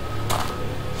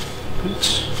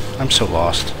 Oops. I'm so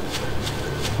lost.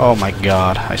 Oh my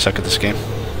god, I suck at this game.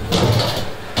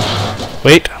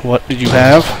 Wait, what did you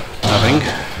have? Nothing.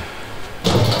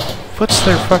 What's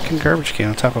their fucking garbage can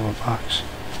on top of a box?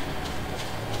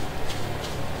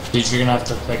 Dude, you're gonna have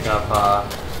to pick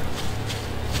up,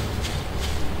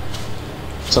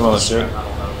 some of the shit. I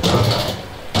don't know.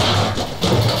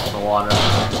 The water.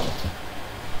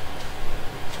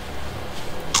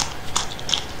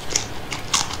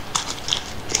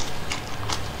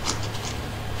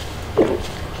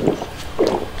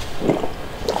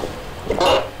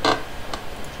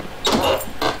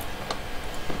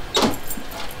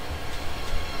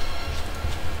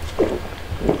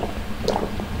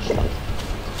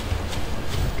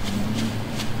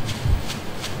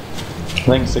 I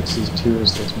think 62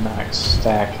 is this max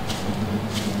stack.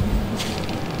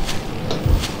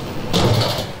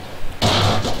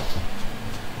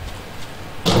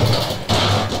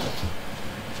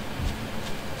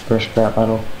 For scrap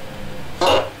metal.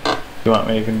 You want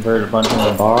me to convert a bunch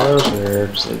into bars, or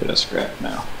just leave it as scrap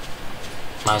now?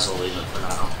 Might as well leave it for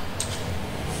now.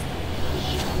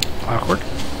 Awkward.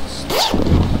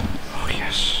 Oh,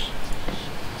 yes.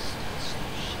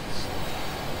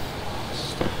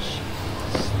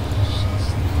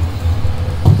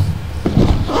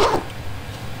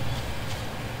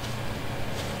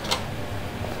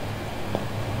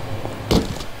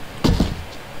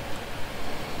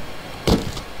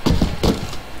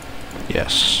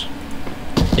 Yes.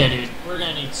 Yeah, dude, we're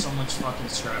gonna need so much fucking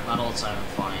scrap metal, it's not even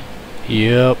funny.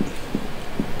 Yep.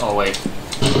 Oh, wait.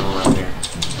 Go right there.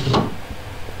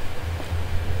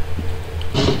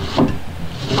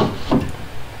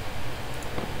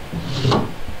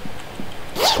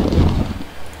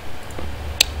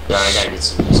 Yeah, I gotta get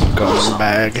some Go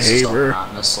bag haver.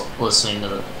 Listening to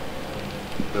the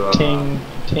Ting,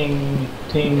 ting,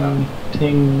 ting,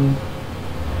 ting.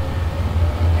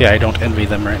 Yeah, I don't envy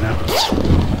them right now.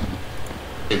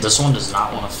 Dude, this one does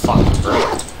not want to fucking break.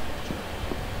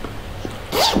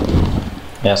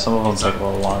 Yeah, some of them take a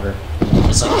little longer.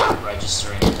 It's like not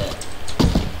registering a hit.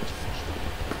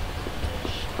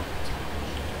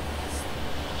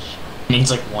 It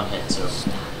means like one hit too.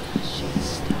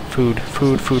 Food.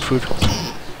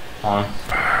 On.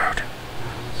 Bird.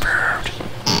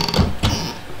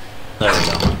 There we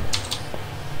go.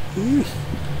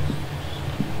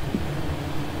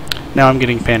 Now I'm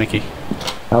getting panicky.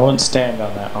 I wouldn't stand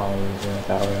on that. Oh, we're doing it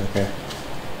that way, okay.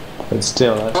 But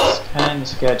still, that's kind of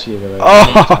sketchy the way it's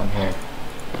down here.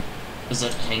 Is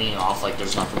it hanging off like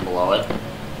there's nothing below it?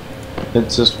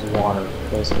 It's just water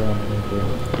basically underneath here.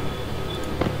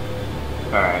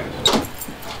 Alright.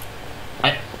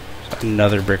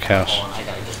 Another brick house. Hold on, I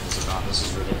gotta get this around. This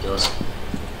is ridiculous.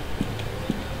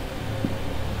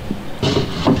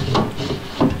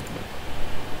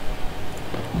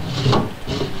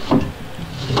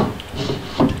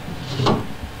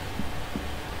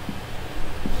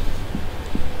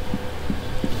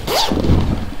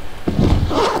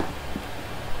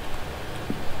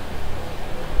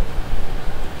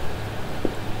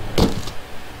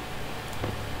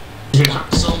 Dude,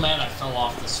 I'm so mad I fell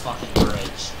off this fucking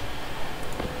bridge.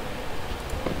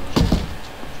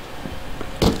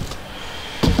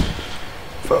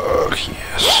 Fuck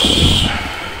yes.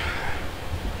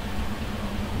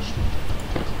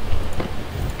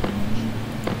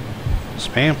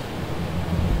 Spam.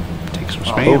 Take some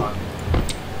spam.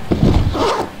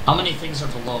 How many things are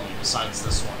below me besides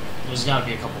this one? There's gotta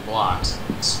be a couple blocks.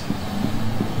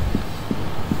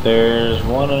 There's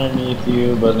one underneath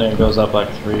you, but then it goes up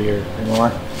like 3 or 3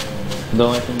 more. The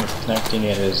only thing that's connecting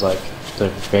it is like the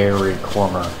very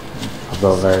corner of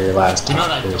the very last You know what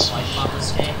I piece. don't like about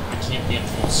this game? I can't be in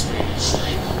full screen and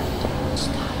stream.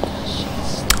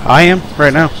 I am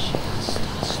right now.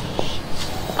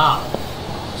 How?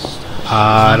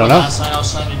 I don't know. Last night I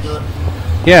was trying to do it.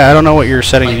 Yeah, I don't know what you're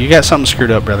setting. You got something screwed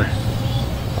up, brother.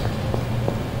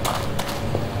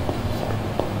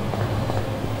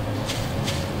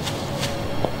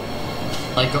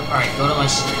 Like, alright, go to my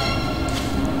stream.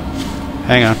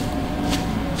 Hang on.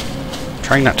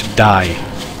 Trying not to die.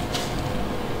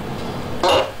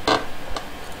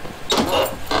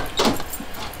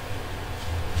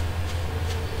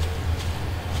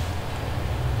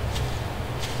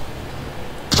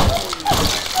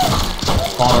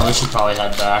 Hold on, we should probably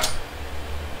head back.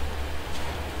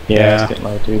 Yeah, it's getting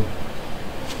late, dude.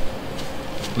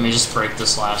 Let me just break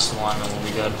this last one and we'll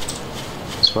be good.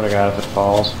 Swear to God, if it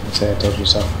falls, I'd say I told you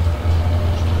so.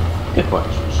 Good boy.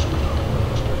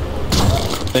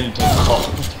 Then you take the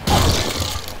fall.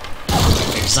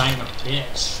 Because I'm a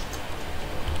bitch.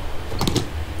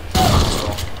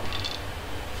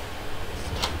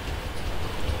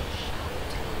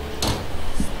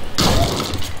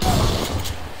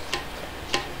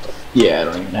 Yeah, I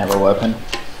don't even have a weapon.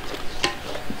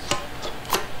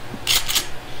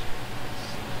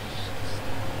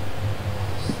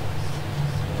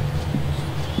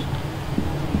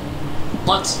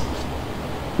 What?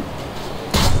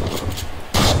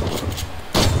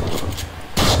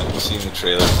 Have you seen the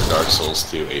trailer for Dark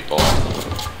Souls 2 8 Ball?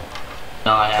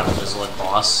 No, I haven't as like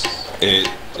boss. It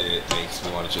makes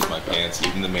me want to shit my pants.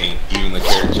 Even the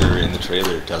character in the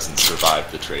trailer doesn't survive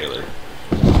the trailer.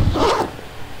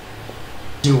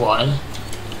 Do what?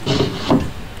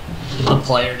 The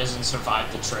player doesn't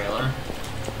survive the trailer?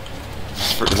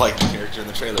 Like the character in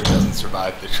the trailer doesn't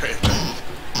survive the trailer.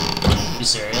 You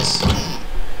serious?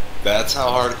 That's how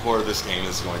hardcore this game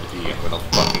is going to be. I'm gonna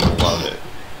fucking love it.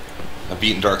 I've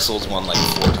beaten Dark Souls 1 like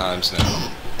 4 times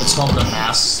now. It's called the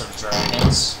Masks of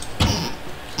Dragons.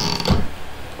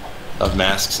 Of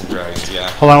Masks and Dragons,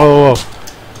 yeah. Hold on, whoa, whoa,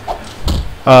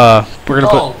 whoa. We're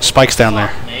gonna put spikes down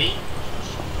there. Mate.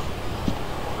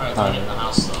 Alright, let me get in the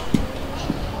house though.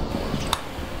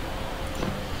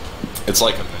 It's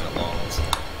like a minute long.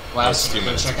 Last year,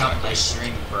 go check out my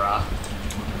stream, brah.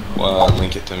 Well,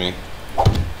 link it to me.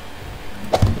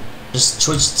 Just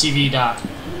twitch.tv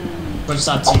 /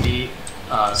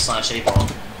 8ball.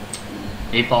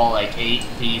 8ball like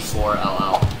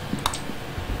 8B4LL.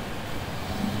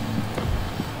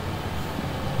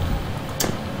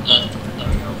 There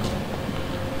we go.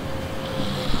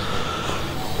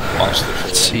 Watch the trailer.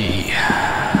 Let's see. I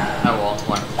will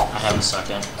when I have a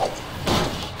second.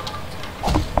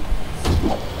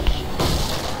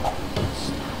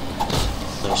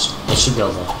 They should be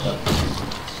able to.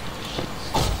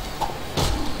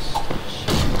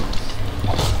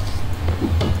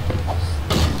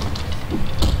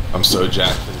 I'm so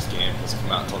jacked for this game. It doesn't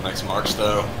come out until next March,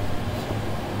 though.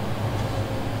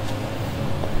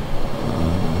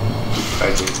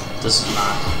 Alright, dude. This is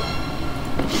not.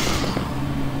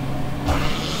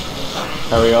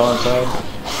 Are we all inside?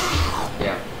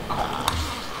 Yeah.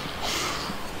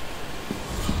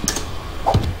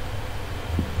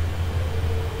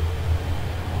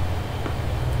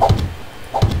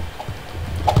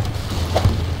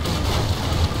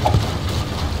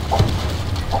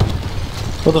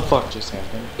 What the fuck just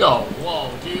happened? Yo, whoa,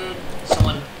 dude.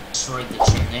 Someone destroyed the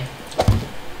chimney.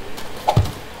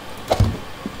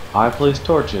 I placed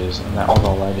torches, and that was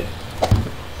all I did.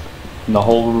 And the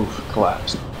whole roof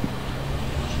collapsed.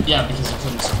 Yeah, because I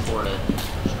couldn't support it.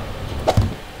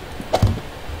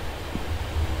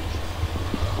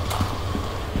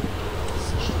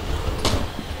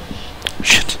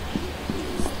 Shit.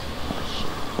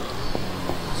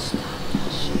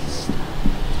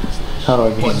 How do I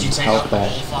What, did you gain take out health the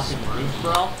back? whole fucking roof,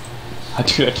 bro?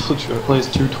 Dude, I told you I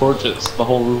placed 2 torches. The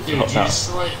whole roof Dude, fell you down.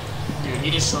 destroyed. Dude, he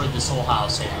destroyed this whole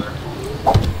house, Hammer.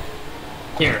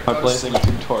 Here, I'm go to placing sleep.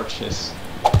 2 torches.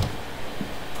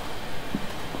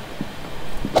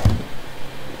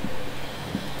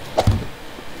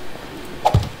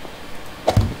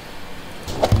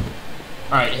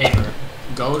 Alright, Haver,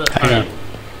 go to. Hang on. Alright.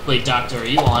 Wait, Doctor, are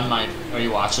you on my. Are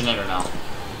you watching it or no?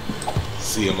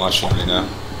 See, I'm watching right now.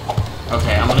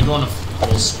 Okay, I'm gonna go on a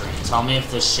full screen. Tell me if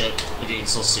this shit. If you can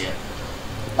still see it.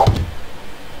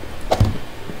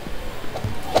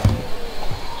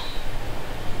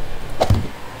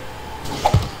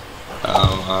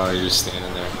 You're just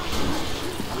standing there.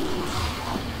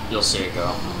 You'll see it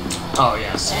go. Oh,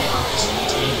 yeah, see it.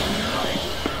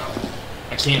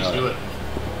 I can't do it.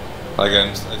 Like,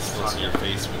 I still see your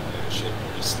face moving and shit.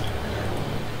 You're just standing there.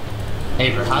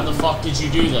 Haver, how the fuck did you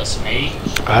do this, mate?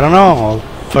 I don't know. I'll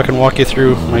fucking walk you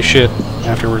through my shit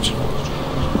afterwards.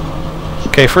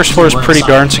 Okay, first floor is pretty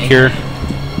darn secure.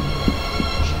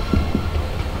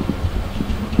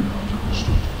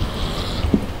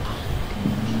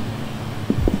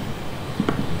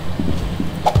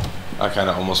 I kind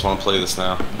of almost want to play this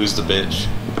now. Who's the bitch?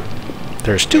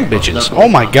 There's 2 bitches. Oh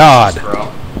my god.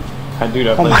 Dude,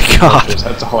 I Oh my placed 2 God. torches.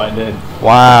 That's all I did.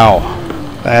 Wow.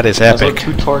 That is That's what epic.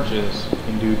 2 torches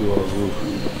can do to a roof.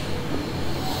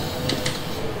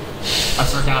 I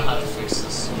forgot how to fix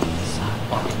this.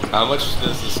 How much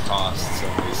does this cost so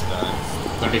it's done?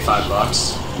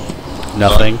 $35.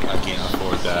 Nothing. I can't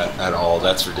afford that at all.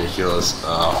 That's ridiculous.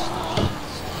 Oh.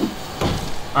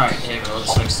 Alright, hey,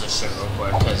 let's fix this shit real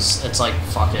quick, because it's like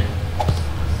fucking...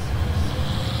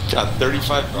 God,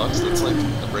 $35? That's like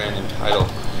a brand new title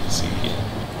for PC.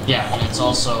 Yeah, and it's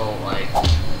also like...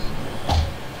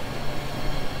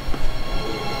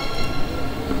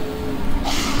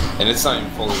 And it's not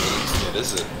even fully released yet,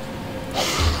 is it?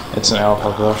 It's an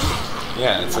alpha though.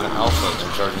 Yeah, it's an alpha and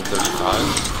they're charging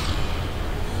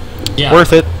 35. Yeah.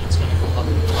 Worth it. It's gonna go up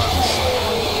in price.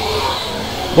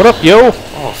 What up, yo?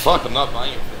 Oh fuck, I'm not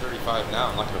buying it for 35 now.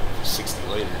 I'm not gonna pay for 60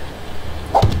 later.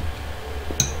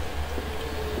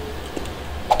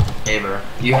 Hey, bro.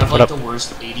 You have What like up? the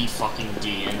worst 80 fucking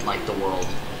D in like the world.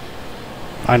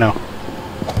 I know.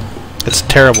 It's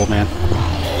terrible, man.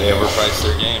 They overpriced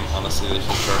their game. Honestly, they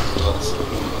should charge it less.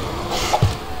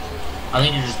 I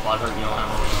think you're just butthurt you don't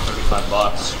have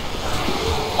 $35.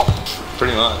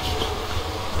 Pretty much.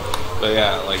 But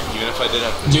yeah, like, even if I did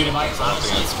have to Dude, if I I don't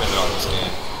think I'd spend it on this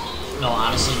game. No,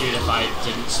 honestly, dude, if I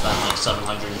didn't spend like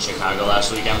 $700 in Chicago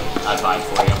last weekend, I'd buy it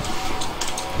for you.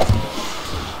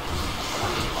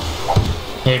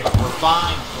 Hey, we're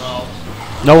fine, bro.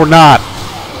 No, we're not.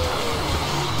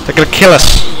 They're gonna kill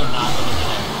us. You're not gonna get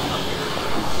it up here.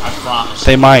 I promise.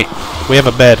 They might. We have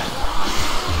a bed.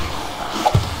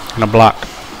 And a block.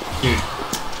 Dude,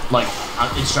 like,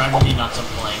 it's driving me nuts. I'm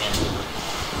playing in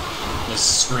this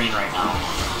screen right now.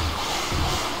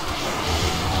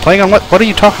 Playing on what? What are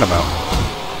you talking about?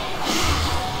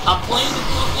 I'm playing the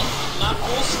fucking not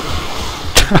full screen.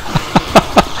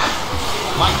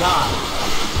 My God.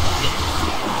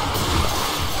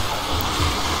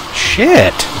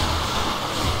 Shit.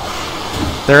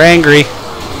 They're angry.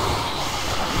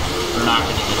 They're not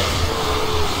gonna get it.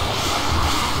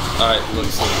 Alright,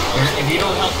 looks like... If you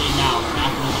don't help me now, they're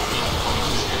not gonna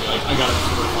get it. Like, I gotta do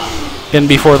it. In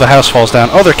before the house falls down.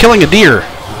 Oh, they're killing a deer.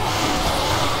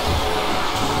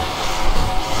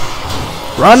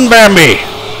 Run, Bambi!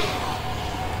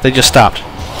 They just stopped.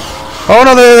 Oh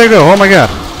no, there they go. Oh my god.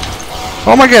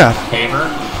 Oh my god. Favor?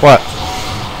 What?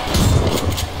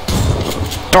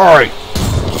 Die!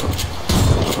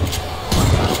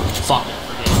 Fuck it,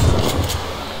 forget it.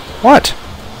 What?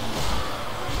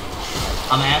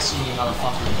 I'm asking you how the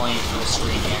fuck you're playing for the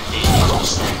screen and gaming on the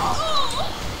screen.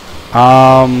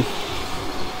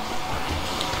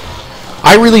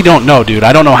 I really don't know, dude.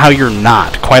 I don't know how you're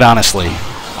not, quite honestly.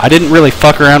 I didn't really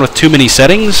fuck around with too many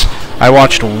settings. I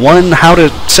watched one how to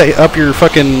set up your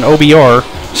fucking OBR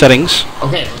settings.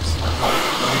 Okay, let's go to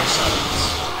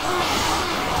settings.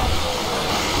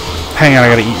 Hang on, I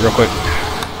gotta eat real quick.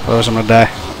 Otherwise I'm gonna die.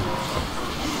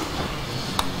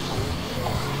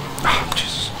 Oh,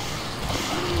 Jesus.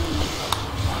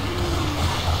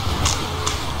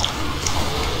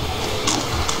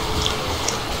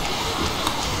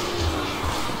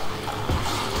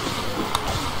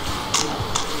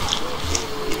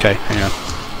 Okay, hang on.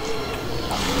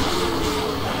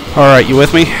 Alright, you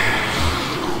with me?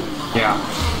 Yeah.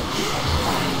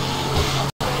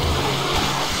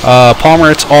 Palmer,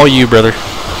 it's all you, brother.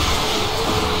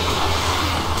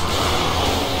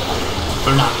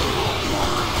 They're not.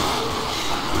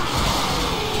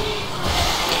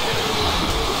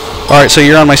 Alright, so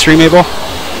you're on my stream, Abel?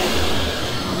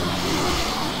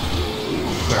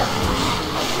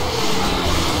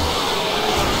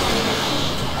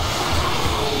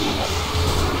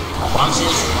 I'm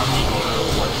seriously wondering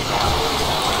what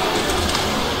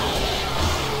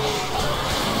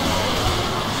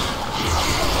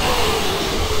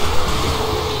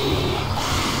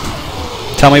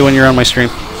Tell me when you're on my stream.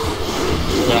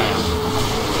 Yeah.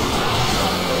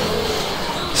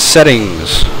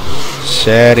 Settings.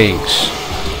 Settings.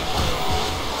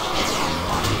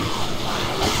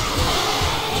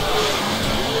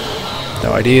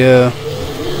 No idea.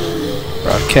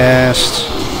 Broadcast.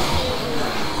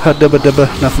 Dubba dubba.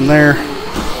 Nothing there.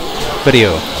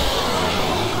 Video.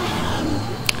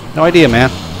 No idea, man.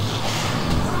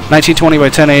 1920 by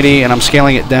 1080, and I'm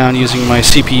scaling it down using my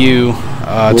CPU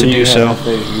to do so.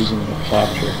 Using the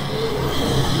capture.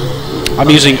 I'm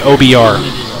using OBR.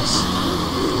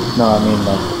 No, I mean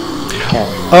like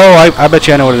capture. Oh, I bet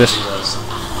you I know what it is.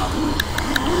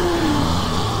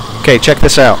 Okay, check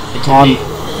this out. It could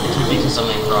be because I'm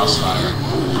in Crossfire.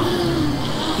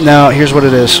 No, here's what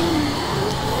it is.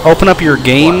 Open up your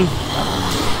game.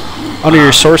 Under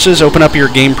your sources, open up your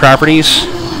game properties.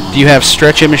 Do you have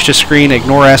stretch image to screen,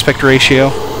 ignore aspect ratio?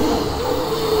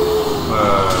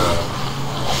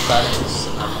 That is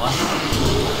what?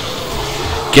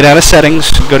 Get out of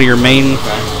settings, go to your main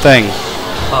thing.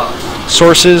 Oh,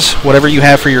 Sources, whatever you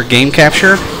have for your game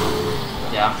capture.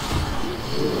 yeah.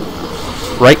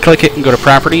 Right click it and go to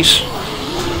properties.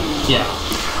 Yeah.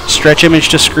 Stretch image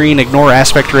to screen, ignore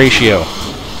aspect ratio. Okay.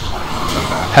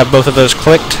 Have both of those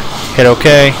clicked. Hit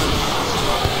OK.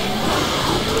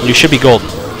 You should be golden.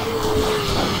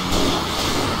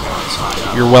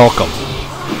 You're welcome.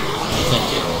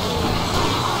 Thank you.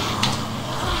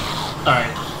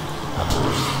 Alright.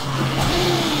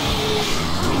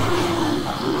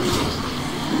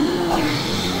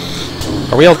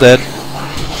 Are we all dead?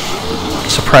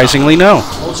 Surprisingly, no.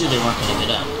 I told you they weren't gonna get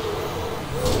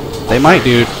in. They might,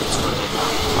 dude.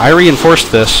 I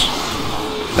reinforced this.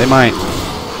 They might.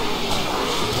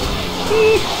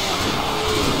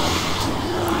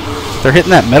 They're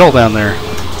hitting that metal down there.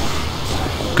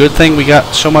 Good thing we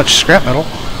got so much scrap metal.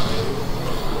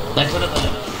 That could have been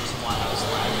another reason why I was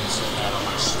lagging so bad on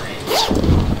my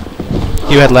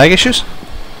stream. You had lag issues?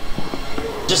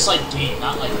 Just like game,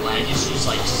 not like lag issues,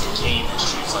 like just game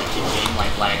issues, like the game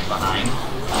like lagged behind.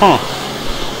 Huh.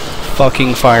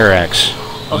 Fucking fire axe.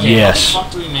 Okay, yes. how the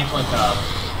fuck do we make like a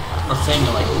thing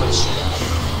to like put shit in?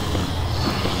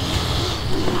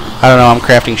 I don't know, I'm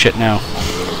crafting shit now.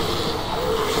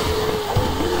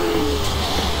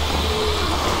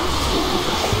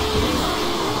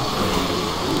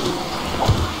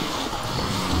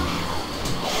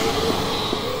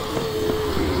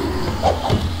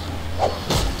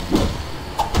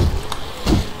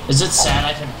 Is it sad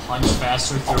I can punch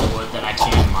faster through wood than I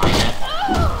can mine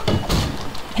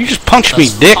it? You just punched me,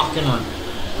 That's dick. fucking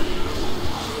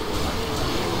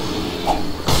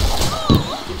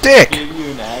Dick!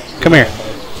 Come here.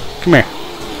 Come here.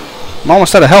 I'm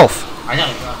almost out of health. I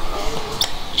gotta go.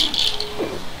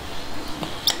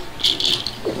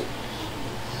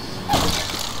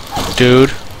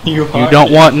 Dude, you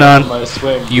don't want none.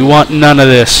 You want none of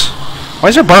this. Why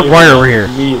is there barbed wire over here?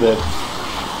 Me that.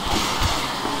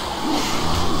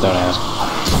 Don't ask.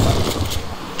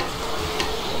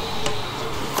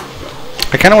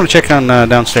 I kind of want to check on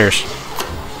downstairs.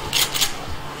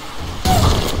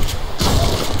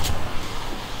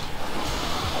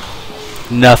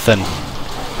 Nothing. I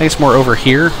think it's more over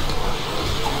here.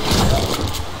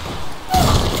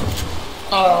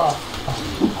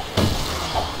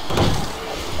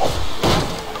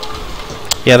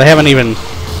 Yeah, they haven't even...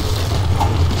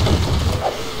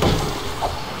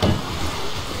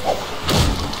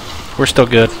 We're still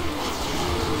good.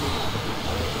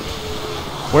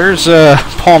 Where's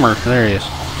Palmer? There he is.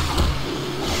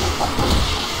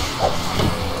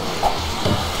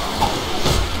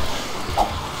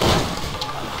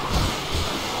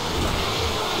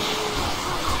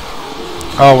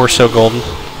 Oh, we're so golden.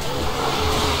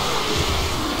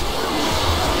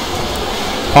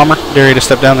 Palmer, dare you to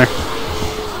step down there.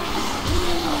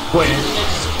 Wait, I think I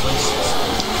just glitched this.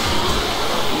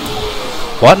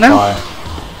 What now? Why? I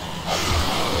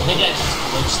think I just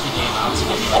glitched the game out to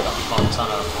give me like a fuck ton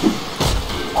of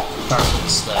darkened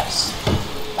sticks.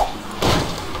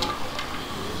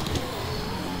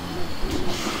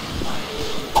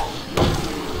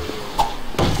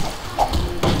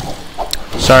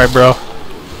 Sorry, bro.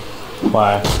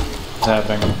 Why? What's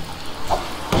happening?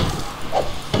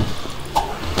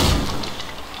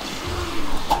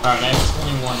 Alright, I have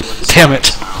 21 with Damn it.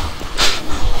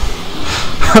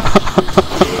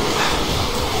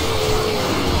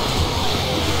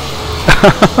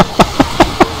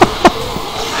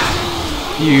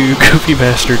 You goofy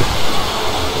bastard.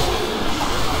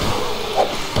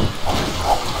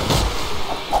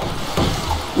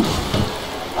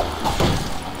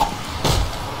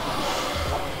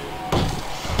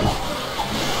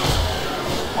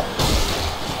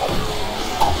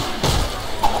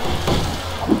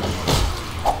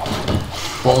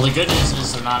 Well, the good news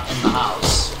is they're not in the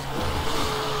house.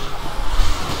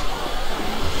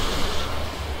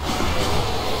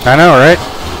 I know, right?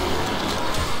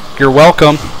 You're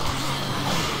welcome.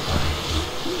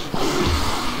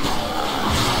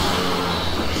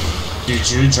 Dude,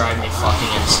 you drive me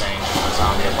fucking insane in the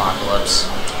zombie apocalypse.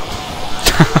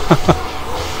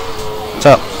 What's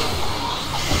up?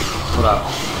 What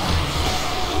up?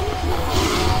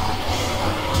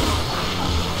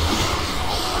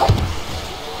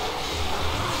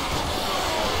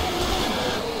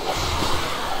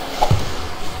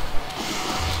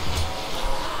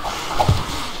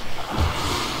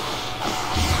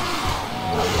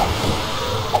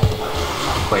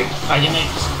 Wait, I can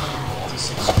make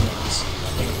 256 units.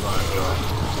 I think I'm gonna do it.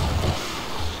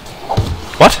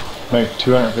 What? Make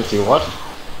 250 what?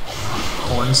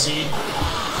 Corn seed?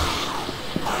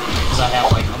 Because I have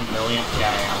like a million.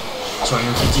 Yeah, I am.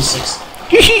 256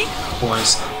 corn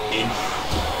seed.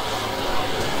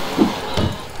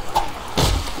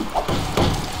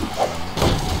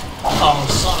 Oh,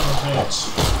 son of a bitch.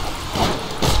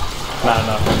 Not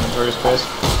enough inventory space.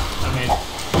 I mean,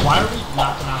 why are we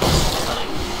knocking out this whole thing?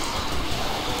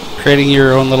 Creating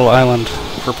your own little island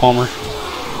for Palmer.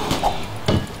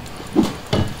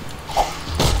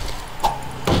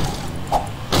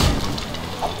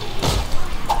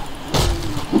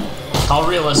 How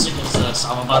realistic is this?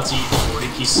 I'm about to eat 40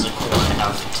 pieces of corn and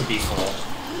have to be full.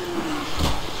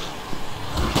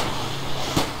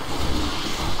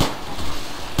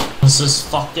 This is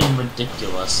fucking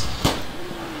ridiculous.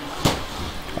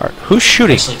 Alright, who's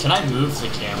shooting? Actually, can I move the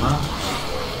camera?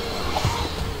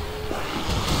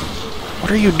 What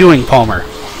are you doing, Palmer?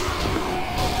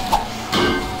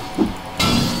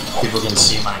 People can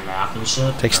see my map and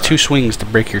shit. Takes 2 swings to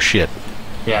break your shit.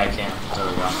 Yeah, I can. There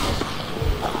we go.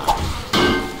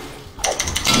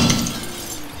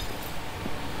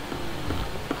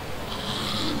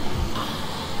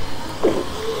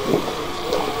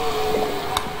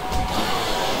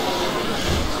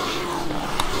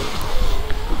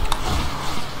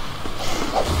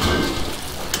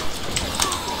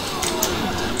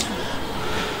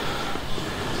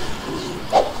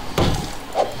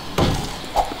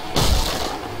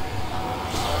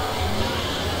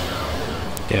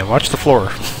 Yeah, watch the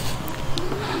floor.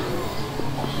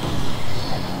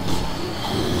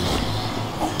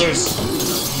 There's a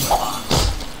box.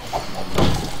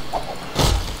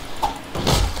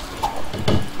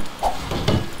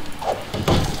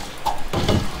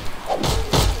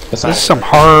 This is some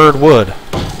hard wood.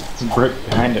 It's a brick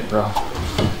behind it, bro.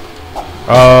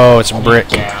 Oh, it's brick.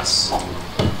 Gas.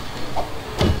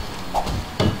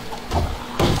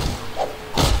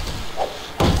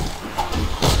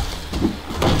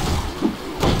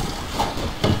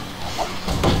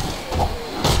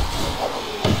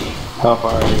 How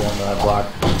far are you on that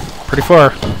block? Pretty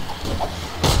far.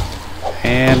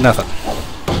 And nothing.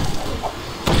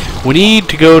 We need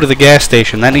to go to the gas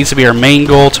station. That needs to be our main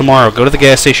goal tomorrow. Go to the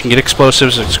gas station, get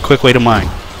explosives. It's a quick way to mine.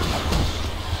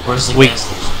 Where's the We gas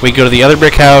station? we go to the other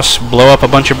brick house, blow up a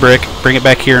bunch of brick, bring it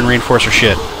back here, and reinforce our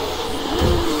shit.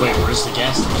 Wait, where's the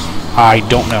gas station? I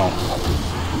don't know.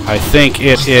 I think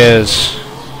it is...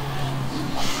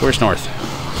 Where's north?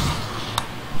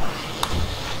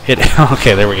 It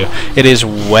okay, there we go. It is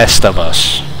west of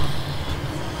us.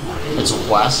 It's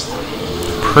west?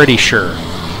 Pretty sure.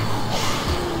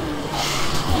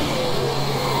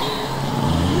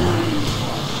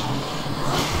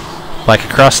 Like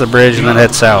across the bridge and then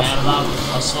head south. I'm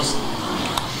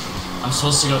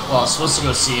supposed to go. Well, I was supposed to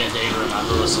go see a day to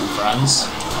remember with some friends,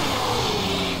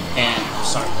 and I'm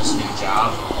starting this new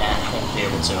job, and I won't be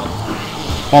able to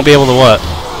Won't be able to what?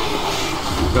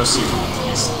 go see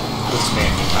this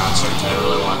band new concert. I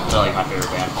really want. They're like my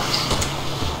favorite band.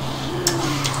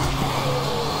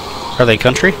 Are they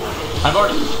country? I've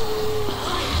already.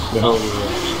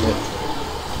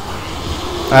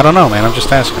 I don't know, man. I'm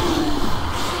just asking.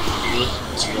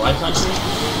 Do you like country?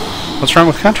 What's wrong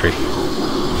with country?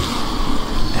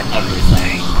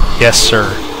 Everything. Yes,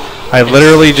 sir. I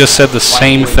literally just said the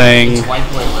same thing. It's white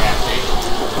boy rapping.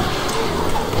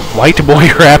 White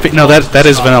boy rapping? No, that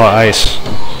is Vanilla Ice.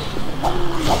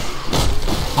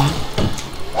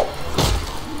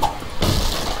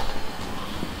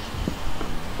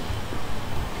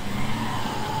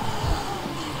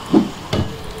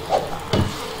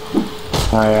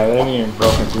 Oh yeah, they haven't even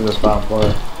broken through this bottom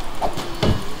floor.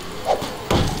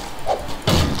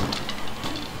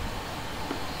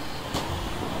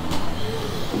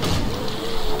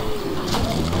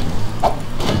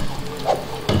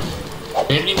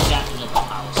 They haven't even gotten into the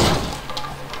house.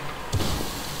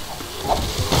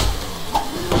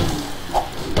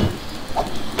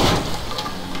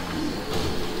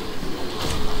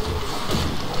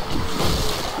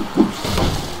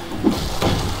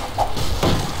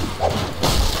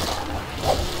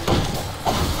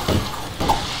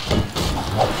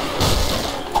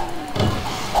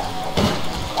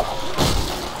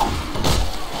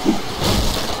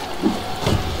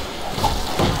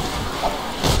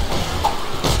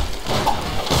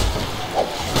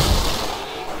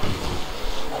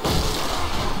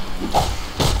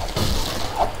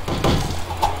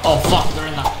 Oh fuck, they're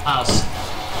in the house.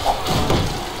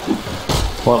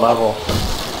 What level?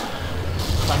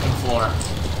 Second floor.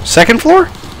 Second floor?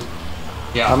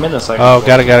 Yeah. I'm in the second Oh,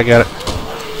 floor. got it.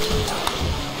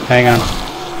 Hang on.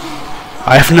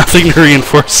 I have nothing to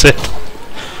reinforce it.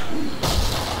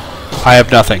 I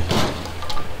have nothing.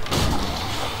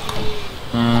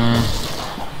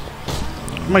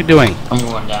 What am I doing? I'm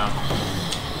going down.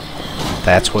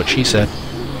 That's what she said.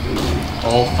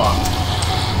 Oh fuck.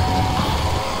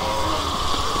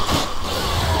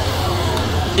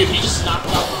 Dude, he just knocked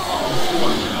out the fucking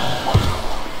floor, you know?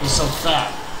 He's so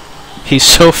fat. He's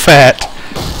so fat,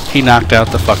 he knocked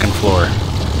out the fucking floor.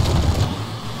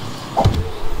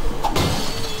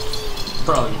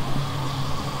 Bro,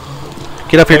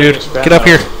 Get up here, dude. Get up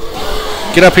here.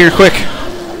 Get up here, quick.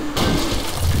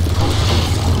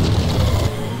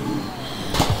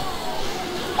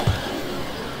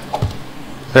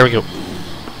 There we go.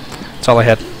 That's all I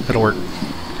had. It'll work.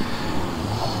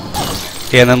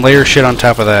 Yeah, and then layer shit on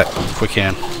top of that, if we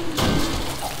can.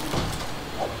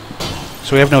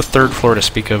 So we have no third floor to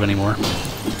speak of anymore.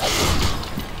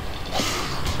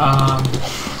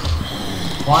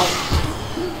 What?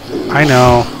 I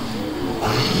know.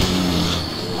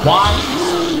 Why?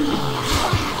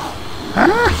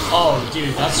 Ah. Oh,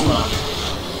 dude, that's what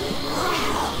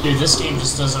Dude, this game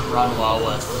just doesn't run well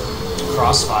with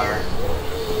Crossfire.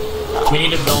 We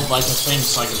need to build like a thing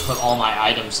so I can put all my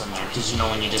items in there, because you know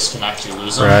when you disconnect you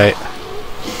lose them. Right.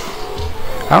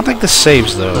 I don't think this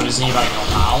saves though. But does anybody know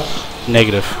how?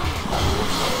 Negative.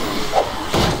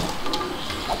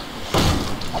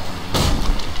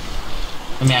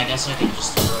 I mean, I guess I could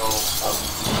just throw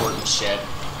important shit.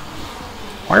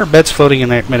 Why are beds floating in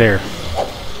midair?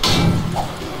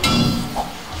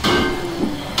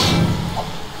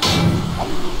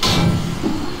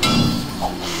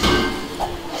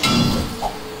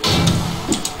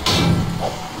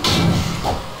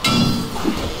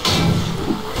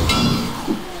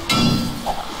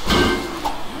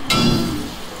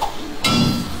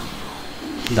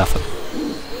 Nothing.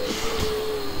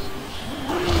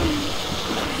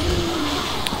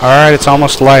 Alright, it's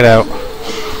almost light out.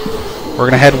 We're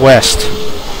gonna head west.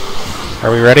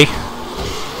 Are we ready?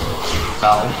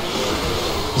 No.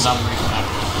 Because I'm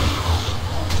reconnecting.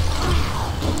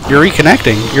 You're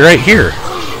reconnecting? You're right here.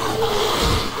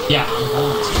 Yeah, I'm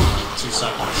going to 2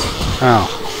 seconds. Oh.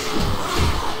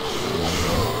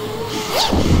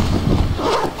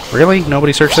 Really?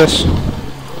 Nobody searched this?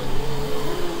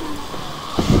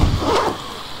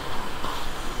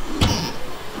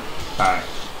 Alright.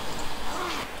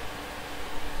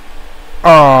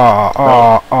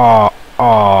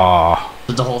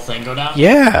 Did the whole thing go down?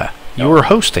 Yeah. You were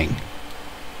hosting.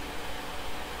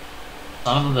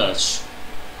 Son of a bitch.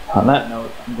 On that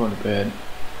note, I'm going to bed.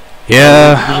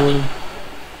 Yeah. Really?